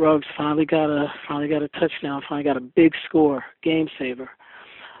 Ruggs finally got a touchdown, finally got a big score, game saver.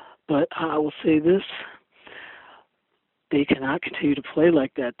 But I will say this: they cannot continue to play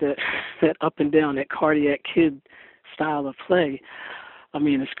like that. That up and down, that cardiac kid style of play. I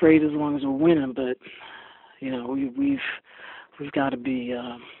mean, it's great as long as we're winning, but you know, we've got to be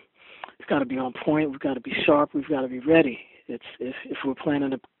on point. We've got to be sharp. We've got to be ready. It's if we're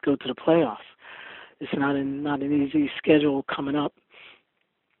planning to go to the playoffs. It's not an easy schedule coming up.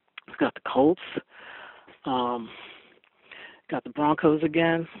 We've got the Colts, got the Broncos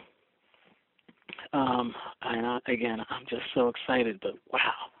again. And I'm just so excited. But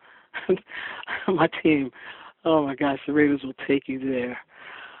wow, my team. Oh my gosh, the Raiders will take you there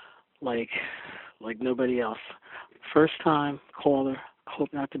like nobody else. First time caller.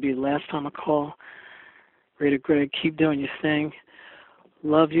 Hope not to be the last time I call. Raider Greg, keep doing your thing.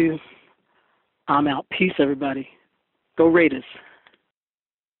 Love you. I'm out. Peace, everybody. Go Raiders.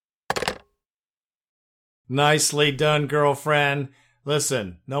 Nicely done, girlfriend.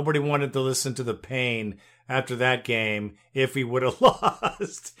 Listen, nobody wanted to listen to the pain after that game if we would have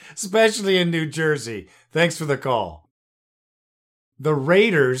lost, especially in New Jersey. Thanks for the call. The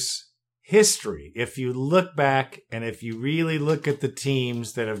Raiders' history, if you look back and if you really look at the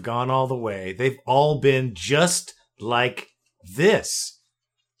teams that have gone all the way, they've all been just like this.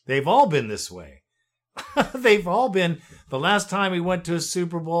 They've all been this way. They've all been, the last time we went to a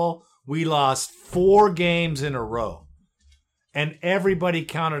Super Bowl we lost 4 games in a row. And everybody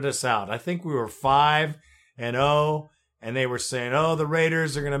counted us out. I think we were 5-0, and they were saying, oh, the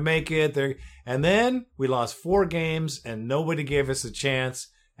Raiders are going to make it. And then we lost 4 games, and nobody gave us a chance.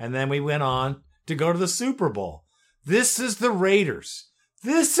 And then we went on to go to the Super Bowl. This is the Raiders.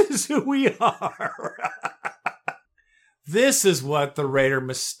 This is who we are. This is what the Raider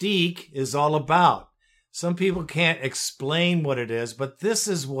mystique is all about. Some people can't explain what it is, but this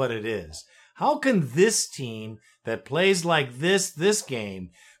is what it is. How can this team that plays like this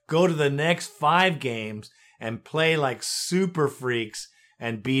game go to the next 5 games and play like super freaks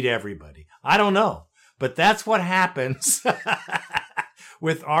and beat everybody? I don't know, but that's what happens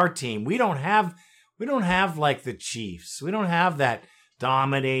with our team. We don't have like the Chiefs. We don't have that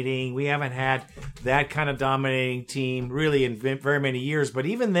dominating. We haven't had that kind of dominating team really in very many years, but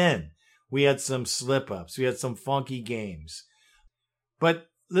even then we had some slip-ups. We had some funky games. But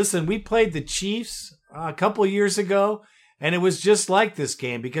listen, we played the Chiefs a couple years ago, and it was just like this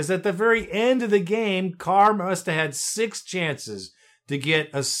game because at the very end of the game, Carr must have had 6 chances to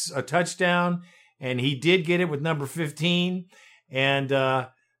get a touchdown, and he did get it with number 15. And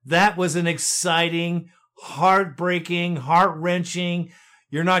that was an exciting, heartbreaking, heart-wrenching,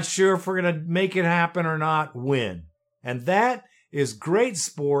 you're not sure if we're going to make it happen or not, win. And that is great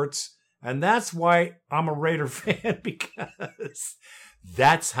sports, and that's why I'm a Raider fan, because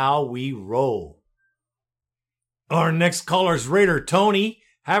that's how we roll. Our next caller is Raider Tony.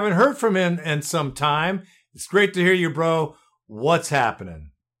 Haven't heard from him in some time. It's great to hear you, bro. What's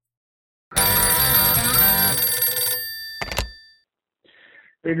happening?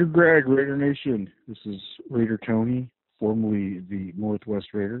 Raider Greg, Raider Nation. This is Raider Tony, formerly the Northwest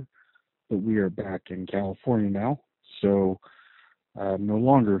Raider, but we are back in California now, so I'm no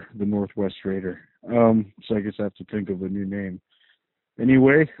longer the Northwest Raider. So I guess I have to think of a new name.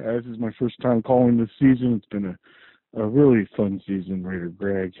 Anyway, this is my first time calling this season. It's been a really fun season, Raider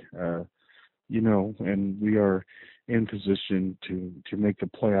Greg. And we are in position to make the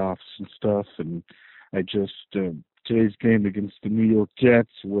playoffs and stuff. And I just today's game against the New York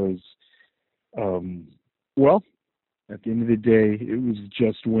Jets was, at the end of the day, it was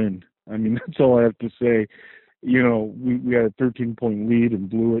just win. I mean, that's all I have to say. We had a 13-point lead and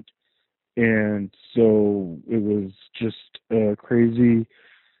blew it. And so it was just a crazy,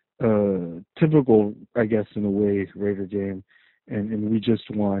 typical, I guess, in a way, Raider game. And we just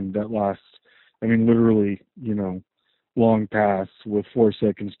won that last, literally, long pass with 4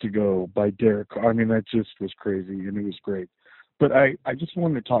 seconds to go by Derek. That just was crazy, and it was great. But I just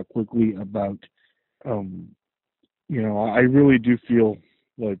wanted to talk quickly about, I really do feel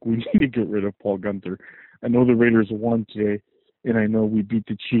like we need to get rid of Paul Guenther. I know the Raiders won today, and I know we beat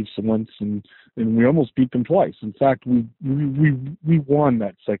the Chiefs once, and we almost beat them twice. In fact, we won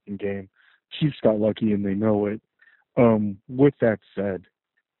that second game. Chiefs got lucky, and they know it. With that said,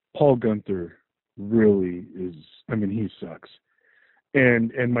 Paul Guenther really is, he sucks.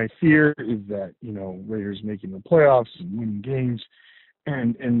 And my fear is that, Raiders making the playoffs and winning games,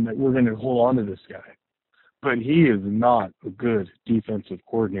 and that we're going to hold on to this guy. But he is not a good defensive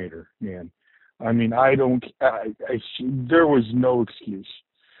coordinator, man. There was no excuse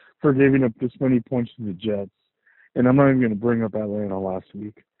for giving up this many points to the Jets. And I'm not even going to bring up Atlanta last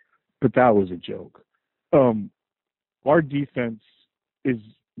week, but that was a joke. Our defense is,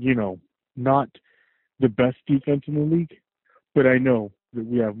 not the best defense in the league, but I know that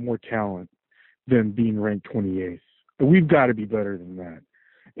we have more talent than being ranked 28th. And we've got to be better than that.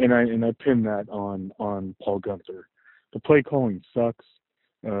 And I pin that on Paul Guenther. The play calling sucks.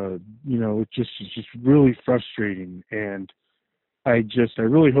 It's just really frustrating, and I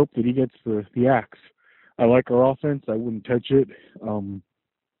really hope that he gets the axe. I like our offense. I wouldn't touch it.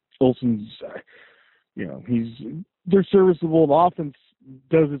 Olsen's, they're serviceable. The offense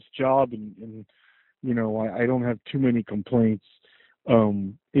does its job, and I don't have too many complaints.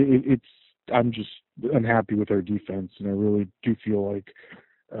 I'm just unhappy with our defense, and I really do feel like,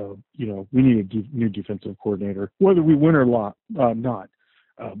 we need a new defensive coordinator, whether we win or not.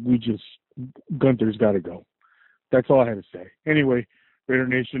 Gunther's got to go. That's all I had to say. Anyway, Raider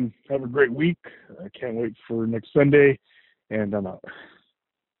Nation, have a great week. I can't wait for next Sunday, and I'm out.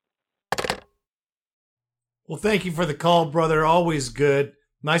 Well, thank you for the call, brother. Always good.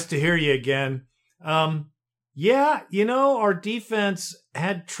 Nice to hear you again. Our defense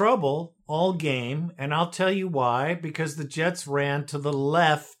had trouble all game, and I'll tell you why. Because the Jets ran to the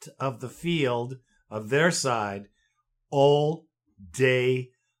left of the field of their side all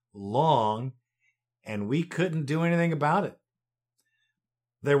day long, and we couldn't do anything about it.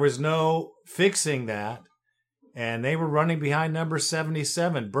 There was no fixing that. and they were running behind number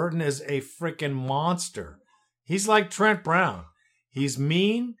 77. Burton is a freaking monster. He's like Trent Brown. He's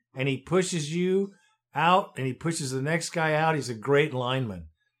mean, and he pushes you out, and he pushes the next guy out. He's a great lineman.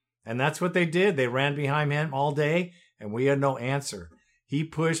 And that's what they did. They ran behind him all day, and we had no answer. He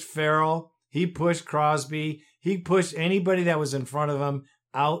pushed Farrell. He pushed Crosby. He pushed anybody that was in front of him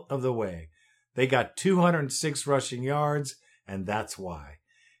out of the way. They got 206 rushing yards, and that's why.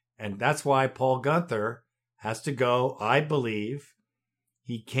 And that's why Paul Guenther has to go, I believe.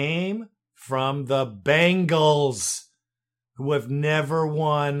 He came from the Bengals, who have never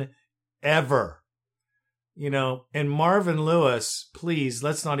won ever. You know, and Marvin Lewis, please,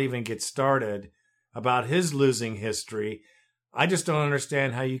 let's not even get started about his losing history. I just don't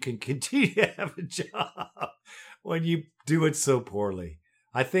understand how you can continue to have a job when you do it so poorly.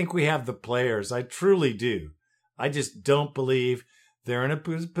 I think we have the players. I truly do. I just don't believe they're in a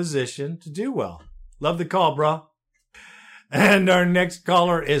position to do well. Love the call, bro. And our next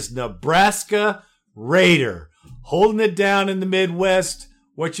caller is Nebraska Raider, holding it down in the Midwest.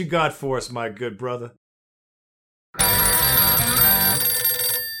 What you got for us, my good brother?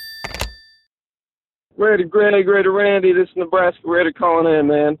 Raider Greg, Raider Randy, this is Nebraska Raider calling in,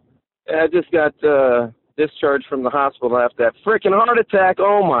 man. I just got discharged from the hospital after that freaking heart attack.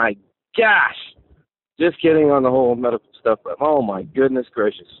 Oh, my gosh. Just kidding on the whole medical stuff, but oh, my goodness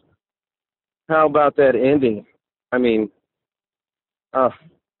gracious. How about that ending? I mean,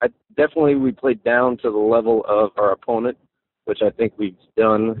 we played down to the level of our opponent, which I think we've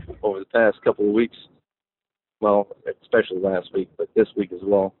done over the past couple of weeks. Well, especially last week, but this week as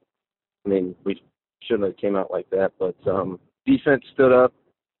well. I mean, we shouldn't have came out like that, but defense stood up.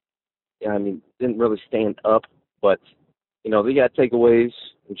 Yeah, I mean, didn't really stand up, but, you know, they got takeaways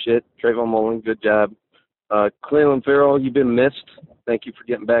and shit. Trayvon Mullen, good job. Clelin Ferrell, you've been missed. Thank you for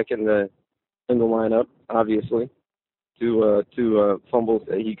getting back in the lineup, obviously. Two fumbles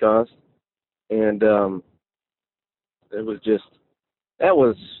that he caused. And it was just, that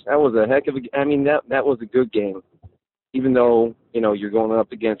was a heck of a, I mean, that was a good game. Even though, you know, you're going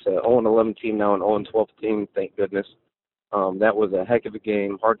up against an 0-11 team now, an 0-12 team, thank goodness. That was a heck of a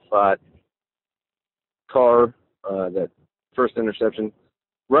game, hard fought. Carr, that first interception.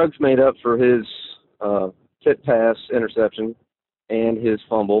 Ruggs made up for his tip pass interception and his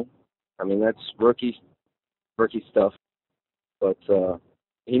fumble. I mean, that's rookie stuff. But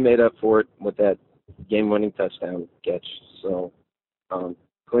he made up for it with that game-winning touchdown catch. So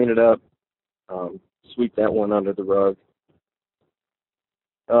clean it up, sweep that one under the rug.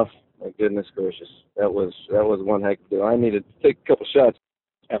 Oh, my goodness gracious. That was one heck of a deal. I needed to take a couple shots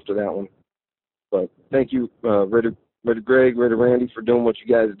after that one. But thank you, Raider Greg, Raider Randy, for doing what you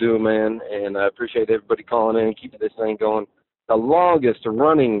guys do, man. And I appreciate everybody calling in, keeping this thing going. The longest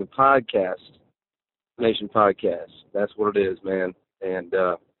running podcast, Nation Podcast. That's what it is, man. And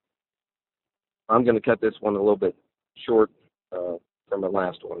I'm going to cut this one a little bit short from the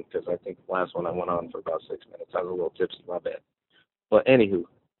last one, because I think the last one I went on for about 6 minutes. I was a little tipsy, my bad. But anywho,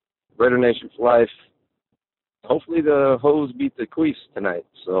 Raider Nation for life. Hopefully the Hoes beat the Queefs tonight.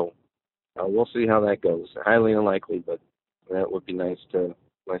 So we'll see how that goes. Highly unlikely, but that would be nice to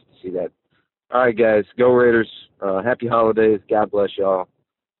see that. All right, guys, go Raiders. Happy holidays. God bless y'all.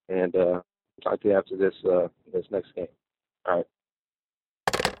 And talk to you after this next game. All right.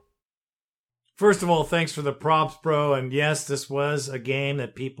 First of all, thanks for the props, bro. And yes, this was a game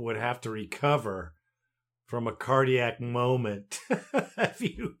that people would have to recover from a cardiac moment.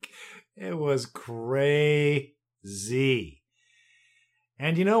 It was crazy.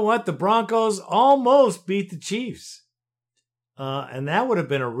 And you know what? The Broncos almost beat the Chiefs. And that would have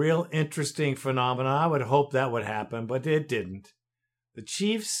been a real interesting phenomenon. I would hope that would happen, but it didn't. The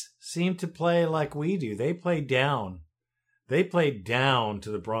Chiefs seem to play like we do. They play down. They played down to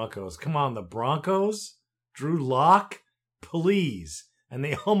the Broncos. Come on, the Broncos? Drew Lock? Please. And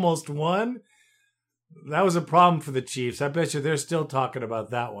they almost won? That was a problem for the Chiefs. I bet you they're still talking about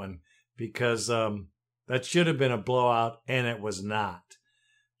that one, because that should have been a blowout, and it was not.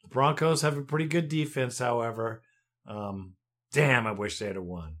 The Broncos have a pretty good defense, however. Damn, I wish they'd have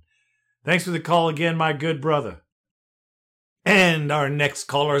won. Thanks for the call again, my good brother. And our next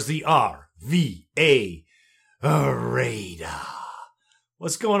caller is the RVA Raider.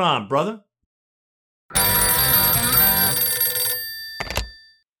 What's going on, brother?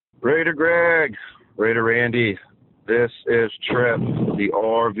 Raider Greg, Raider Randy, this is Trip, the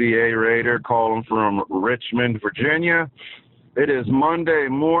RVA Raider, calling from Richmond, Virginia. It is Monday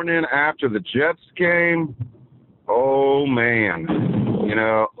morning after the Jets game. Oh, man. You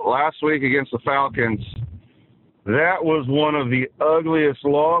know, last week against the Falcons, that was one of the ugliest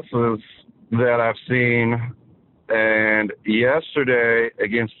losses that I've seen And yesterday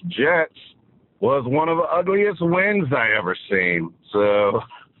against the Jets was one of the ugliest wins I ever seen. So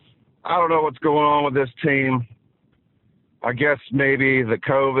I don't know what's going on with this team. I guess maybe the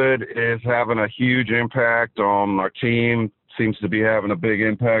COVID is having a huge impact on our team. Seems to be having a big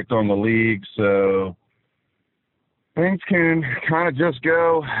impact on the league. So things can kind of just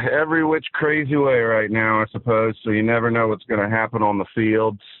go every which crazy way right now, I suppose. So you never know what's going to happen on the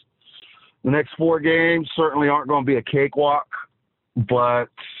fields. The next 4 games certainly aren't going to be a cakewalk, but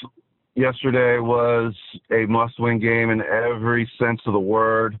yesterday was a must-win game in every sense of the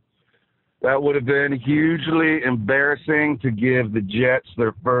word. That would have been hugely embarrassing to give the Jets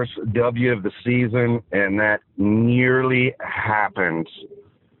their first W of the season, and that nearly happened.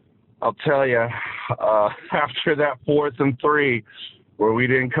 I'll tell you, after that 4th and 3, where we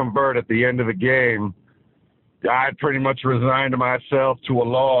didn't convert at the end of the game, I'd pretty much resigned myself to a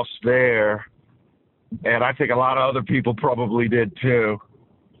loss there, and I think a lot of other people probably did too.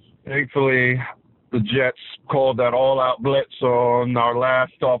 Thankfully, the Jets called that all-out blitz on our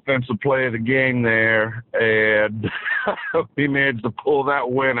last offensive play of the game there, and we managed to pull that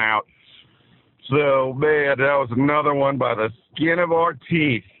win out. So, man, that was another one by the skin of our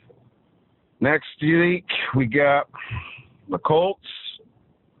teeth. Next week, we got the Colts.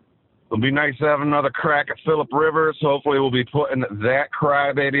 It'll be nice to have another crack at Phillip Rivers. Hopefully we'll be putting that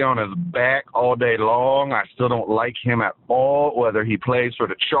crybaby on his back all day long. I still don't like him at all, whether he plays for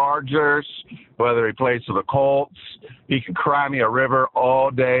the Chargers, whether he plays for the Colts. He can cry me a river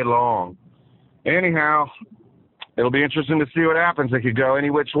all day long. Anyhow, it'll be interesting to see what happens. It could go any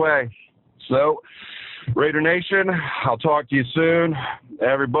which way. So, Raider Nation, I'll talk to you soon.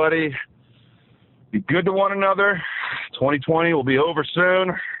 Everybody, be good to one another. 2020 will be over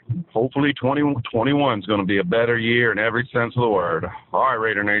soon. Hopefully 2021 is going to be a better year in every sense of the word. All right,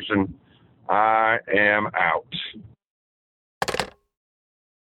 Raider Nation, I am out.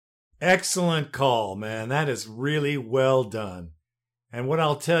 Excellent call, man. That is really well done. And what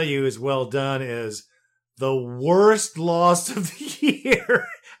I'll tell you is well done is the worst loss of the year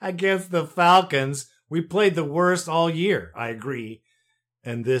against the Falcons. We played the worst all year. I agree.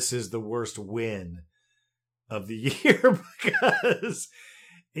 And this is the worst win of the year because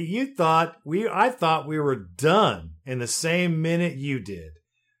I thought we were done in the same minute you did.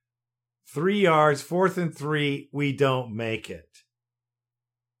 3 yards, 4th and 3, we don't make it.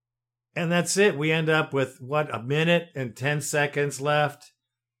 And that's it. We end up with, a minute and 10 seconds left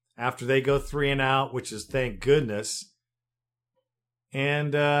after they go 3 and out, which is thank goodness.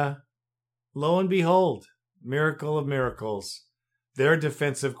 And lo and behold, miracle of miracles, their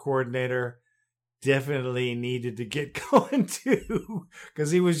defensive coordinator definitely needed to get going too, because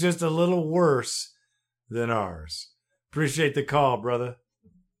he was just a little worse than ours. Appreciate the call, brother.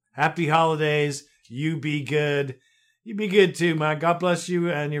 Happy holidays. You be good. You be good too, man. God bless you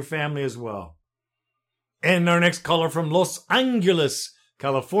and your family as well. And our next caller from Los Angeles,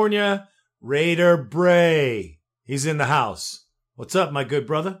 California, Raider Bray. He's in the house. What's up, my good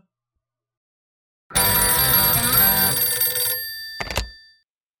brother?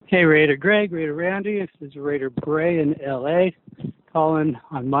 Hey, Raider Greg, Raider Randy. This is Raider Bray in L.A. calling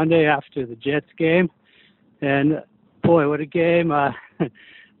on Monday after the Jets game. And, boy, what a game.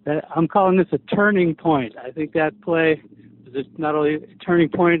 I'm calling this a turning point. I think that play was not only a turning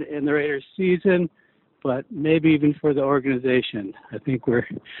point in the Raiders season, but maybe even for the organization. I think we're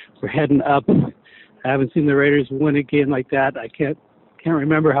heading up. I haven't seen the Raiders win a game like that. I can't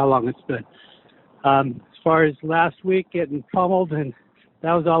remember how long it's been. As far as last week getting pummeled, and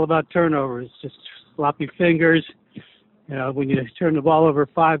that was all about turnovers, just sloppy fingers. You know, when you turn the ball over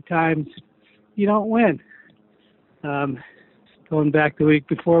 5 times, you don't win. Going back the week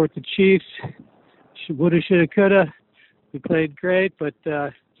before with the Chiefs, woulda, shoulda, coulda. We played great, but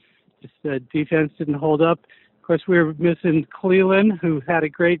just the defense didn't hold up. Of course, we were missing Cleveland, who had a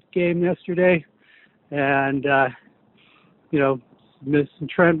great game yesterday, and missing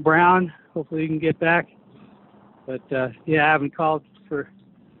Trent Brown. Hopefully, he can get back. But I haven't called for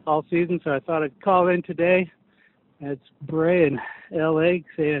all season, so I thought I'd call in today. It's Bray in L.A.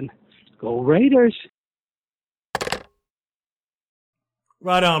 saying, "Go Raiders."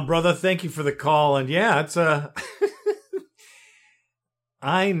 Right on, brother. Thank you for the call. And yeah, it's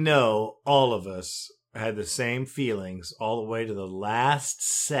I know all of us had the same feelings all the way to the last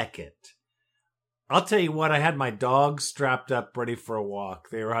second. I'll tell you what, I had my dogs strapped up ready for a walk.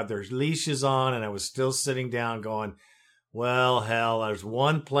 They had their leashes on, and I was still sitting down going, well, hell, there's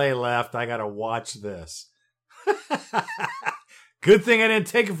one play left. I got to watch this. Good thing I didn't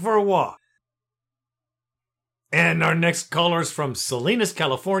take it for a walk. And our next caller is from Salinas,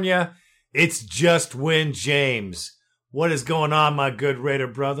 California. It's Just Win James. What is going on, my good Raider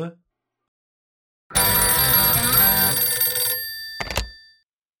brother?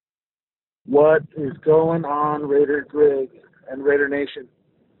 What is going on, Raider Greg and Raider Nation?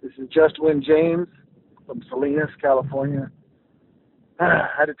 This is Just Win James from Salinas, California. I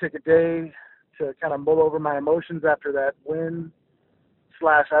had to take a day to kind of mull over my emotions after that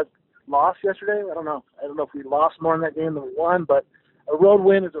win/loss yesterday. I don't know if we lost more in that game than we won, but a road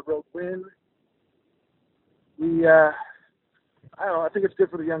win is a road win. I don't know. I think it's good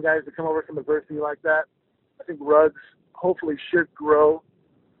for the young guys to come over from adversity like that. I think Ruggs hopefully should grow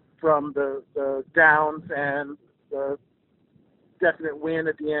from the downs and the definite win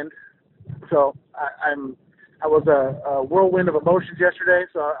at the end. So I was a whirlwind of emotions yesterday,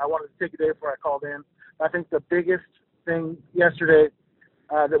 so I wanted to take a day before I called in. I think the biggest thing yesterday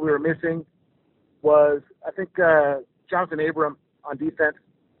that we were missing was, I think, Jonathan Abram on defense.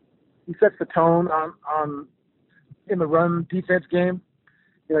 He sets the tone in the run defense game.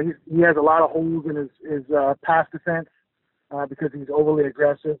 You know, he has a lot of holes in his pass defense because he's overly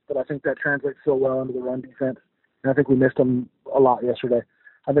aggressive, but I think that translates so well into the run defense. And I think we missed him a lot yesterday.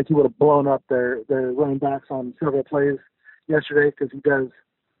 I think he would have blown up their running backs on several plays yesterday because he does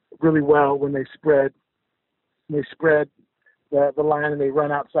really well when they spread. They spread the line and they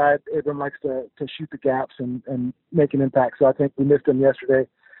run outside. Abram likes to shoot the gaps and make an impact. So I think we missed him yesterday.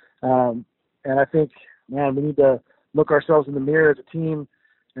 And I think, man, we need to look ourselves in the mirror as a team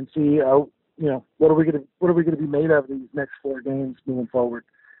and see, what are we going to be made of these next 4 games moving forward.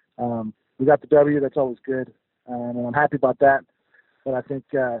 We got the W. That's always good, and I'm happy about that. But I think,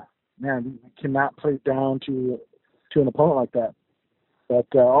 we cannot play down to an opponent like that. But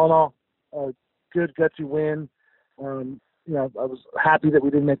all in all, a good gutsy win. I was happy that we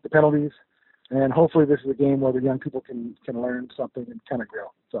didn't make the penalties, and hopefully this is a game where the young people can learn something and kind of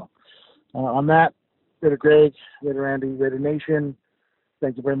grow. So on that, Raider Greg, Raider Randy, Raider Nation,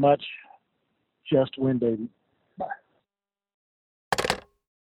 thank you very much. Just win, baby. Bye.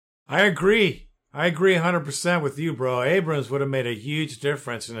 I agree 100% with you, bro. Abrams would have made a huge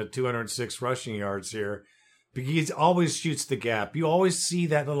difference in the 206 rushing yards here because he always shoots the gap. You always see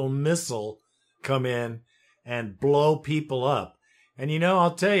that little missile come in and blow people up. And,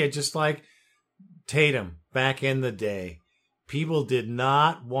 I'll tell you, just like Tatum back in the day, people did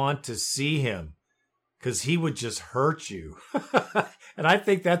not want to see him because he would just hurt you. And I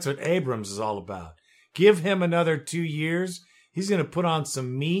think that's what Abrams is all about. Give him another 2 years. He's going to put on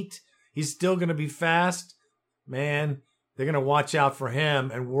some meat. He's still going to be fast. Man, they're going to watch out for him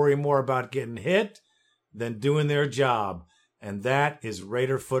and worry more about getting hit than doing their job. And that is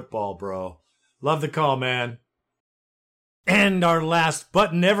Raider football, bro. Love the call, man. And our last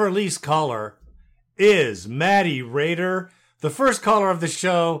but never least caller is Maddie Raider, the first caller of the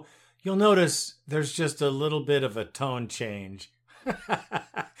show. You'll notice there's just a little bit of a tone change.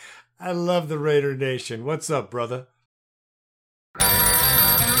 I love the Raider Nation. What's up, brother?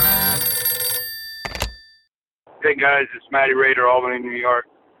 Hey, guys, it's Matty Raider, Albany, New York.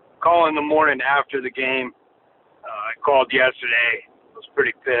 Calling the morning after the game. I called yesterday. I was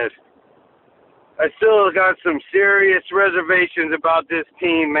pretty pissed. I still got some serious reservations about this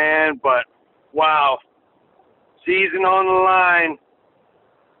team, man, but wow. Season on the line,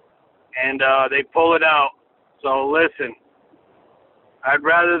 and they pull it out. So listen, I'd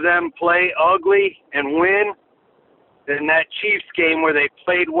rather them play ugly and win than that Chiefs game where they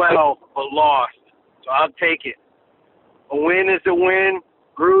played well but lost. So I'll take it. A win is a win.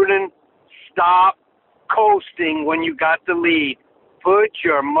 Gruden, stop coasting when you got the lead. Put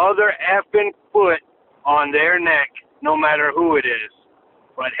your mother effing foot on their neck, no matter who it is.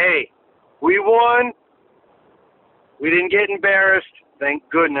 But hey, we won. We didn't get embarrassed, thank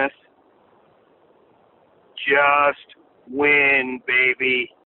goodness. Just win,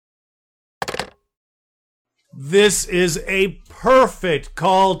 baby. This is a perfect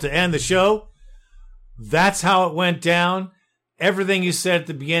call to end the show. That's how it went down. Everything you said at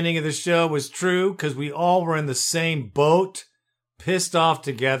the beginning of the show was true because we all were in the same boat, pissed off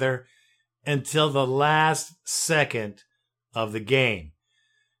together until the last second of the game.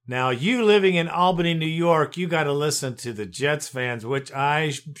 Now, you living in Albany, New York, you got to listen to the Jets fans, which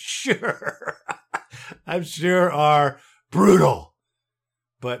I'm sure are brutal.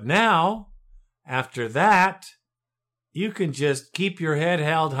 But now, after that, you can just keep your head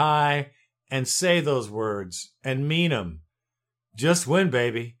held high and say those words and mean them. Just win,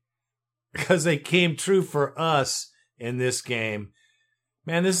 baby. Because they came true for us in this game.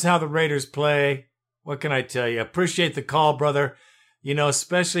 Man, this is how the Raiders play. What can I tell you? Appreciate the call, brother.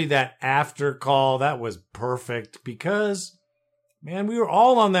 Especially that after call. That was perfect because Man, we were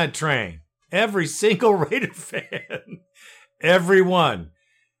all on that train. Every single Raider fan. Everyone.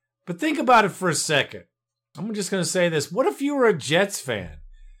 But think about it for a second. I'm just going to say this. What if you were a Jets fan?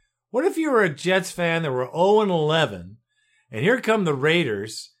 What if you were a Jets fan that were 0-11, and here come the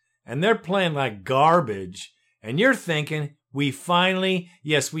Raiders, and they're playing like garbage, and you're thinking, we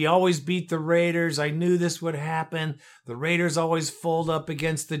always beat the Raiders. I knew this would happen. The Raiders always fold up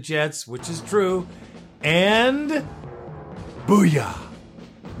against the Jets, which is true. And booyah.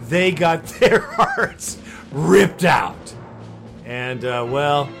 They got their hearts ripped out. And,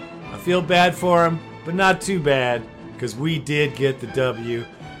 I feel bad for them, but not too bad, because we did get the W,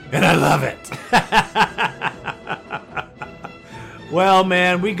 and I love it. Well,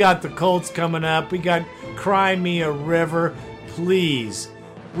 man, we got the Colts coming up. We got Cry Me a River. Please,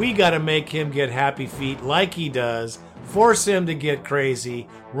 we got to make him get happy feet like he does, force him to get crazy,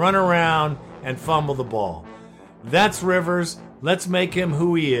 run around, and fumble the ball. That's Rivers. Let's make him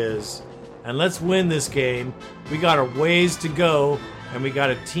who he is, and let's win this game. We got a ways to go, and we got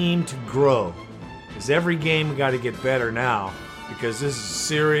a team to grow. Because every game we got to get better now, because this is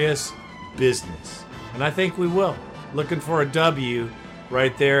serious business. And I think we will. Looking for a W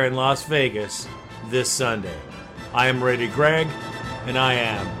right there in Las Vegas this Sunday. I am Raider Greg, and I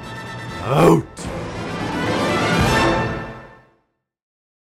am out.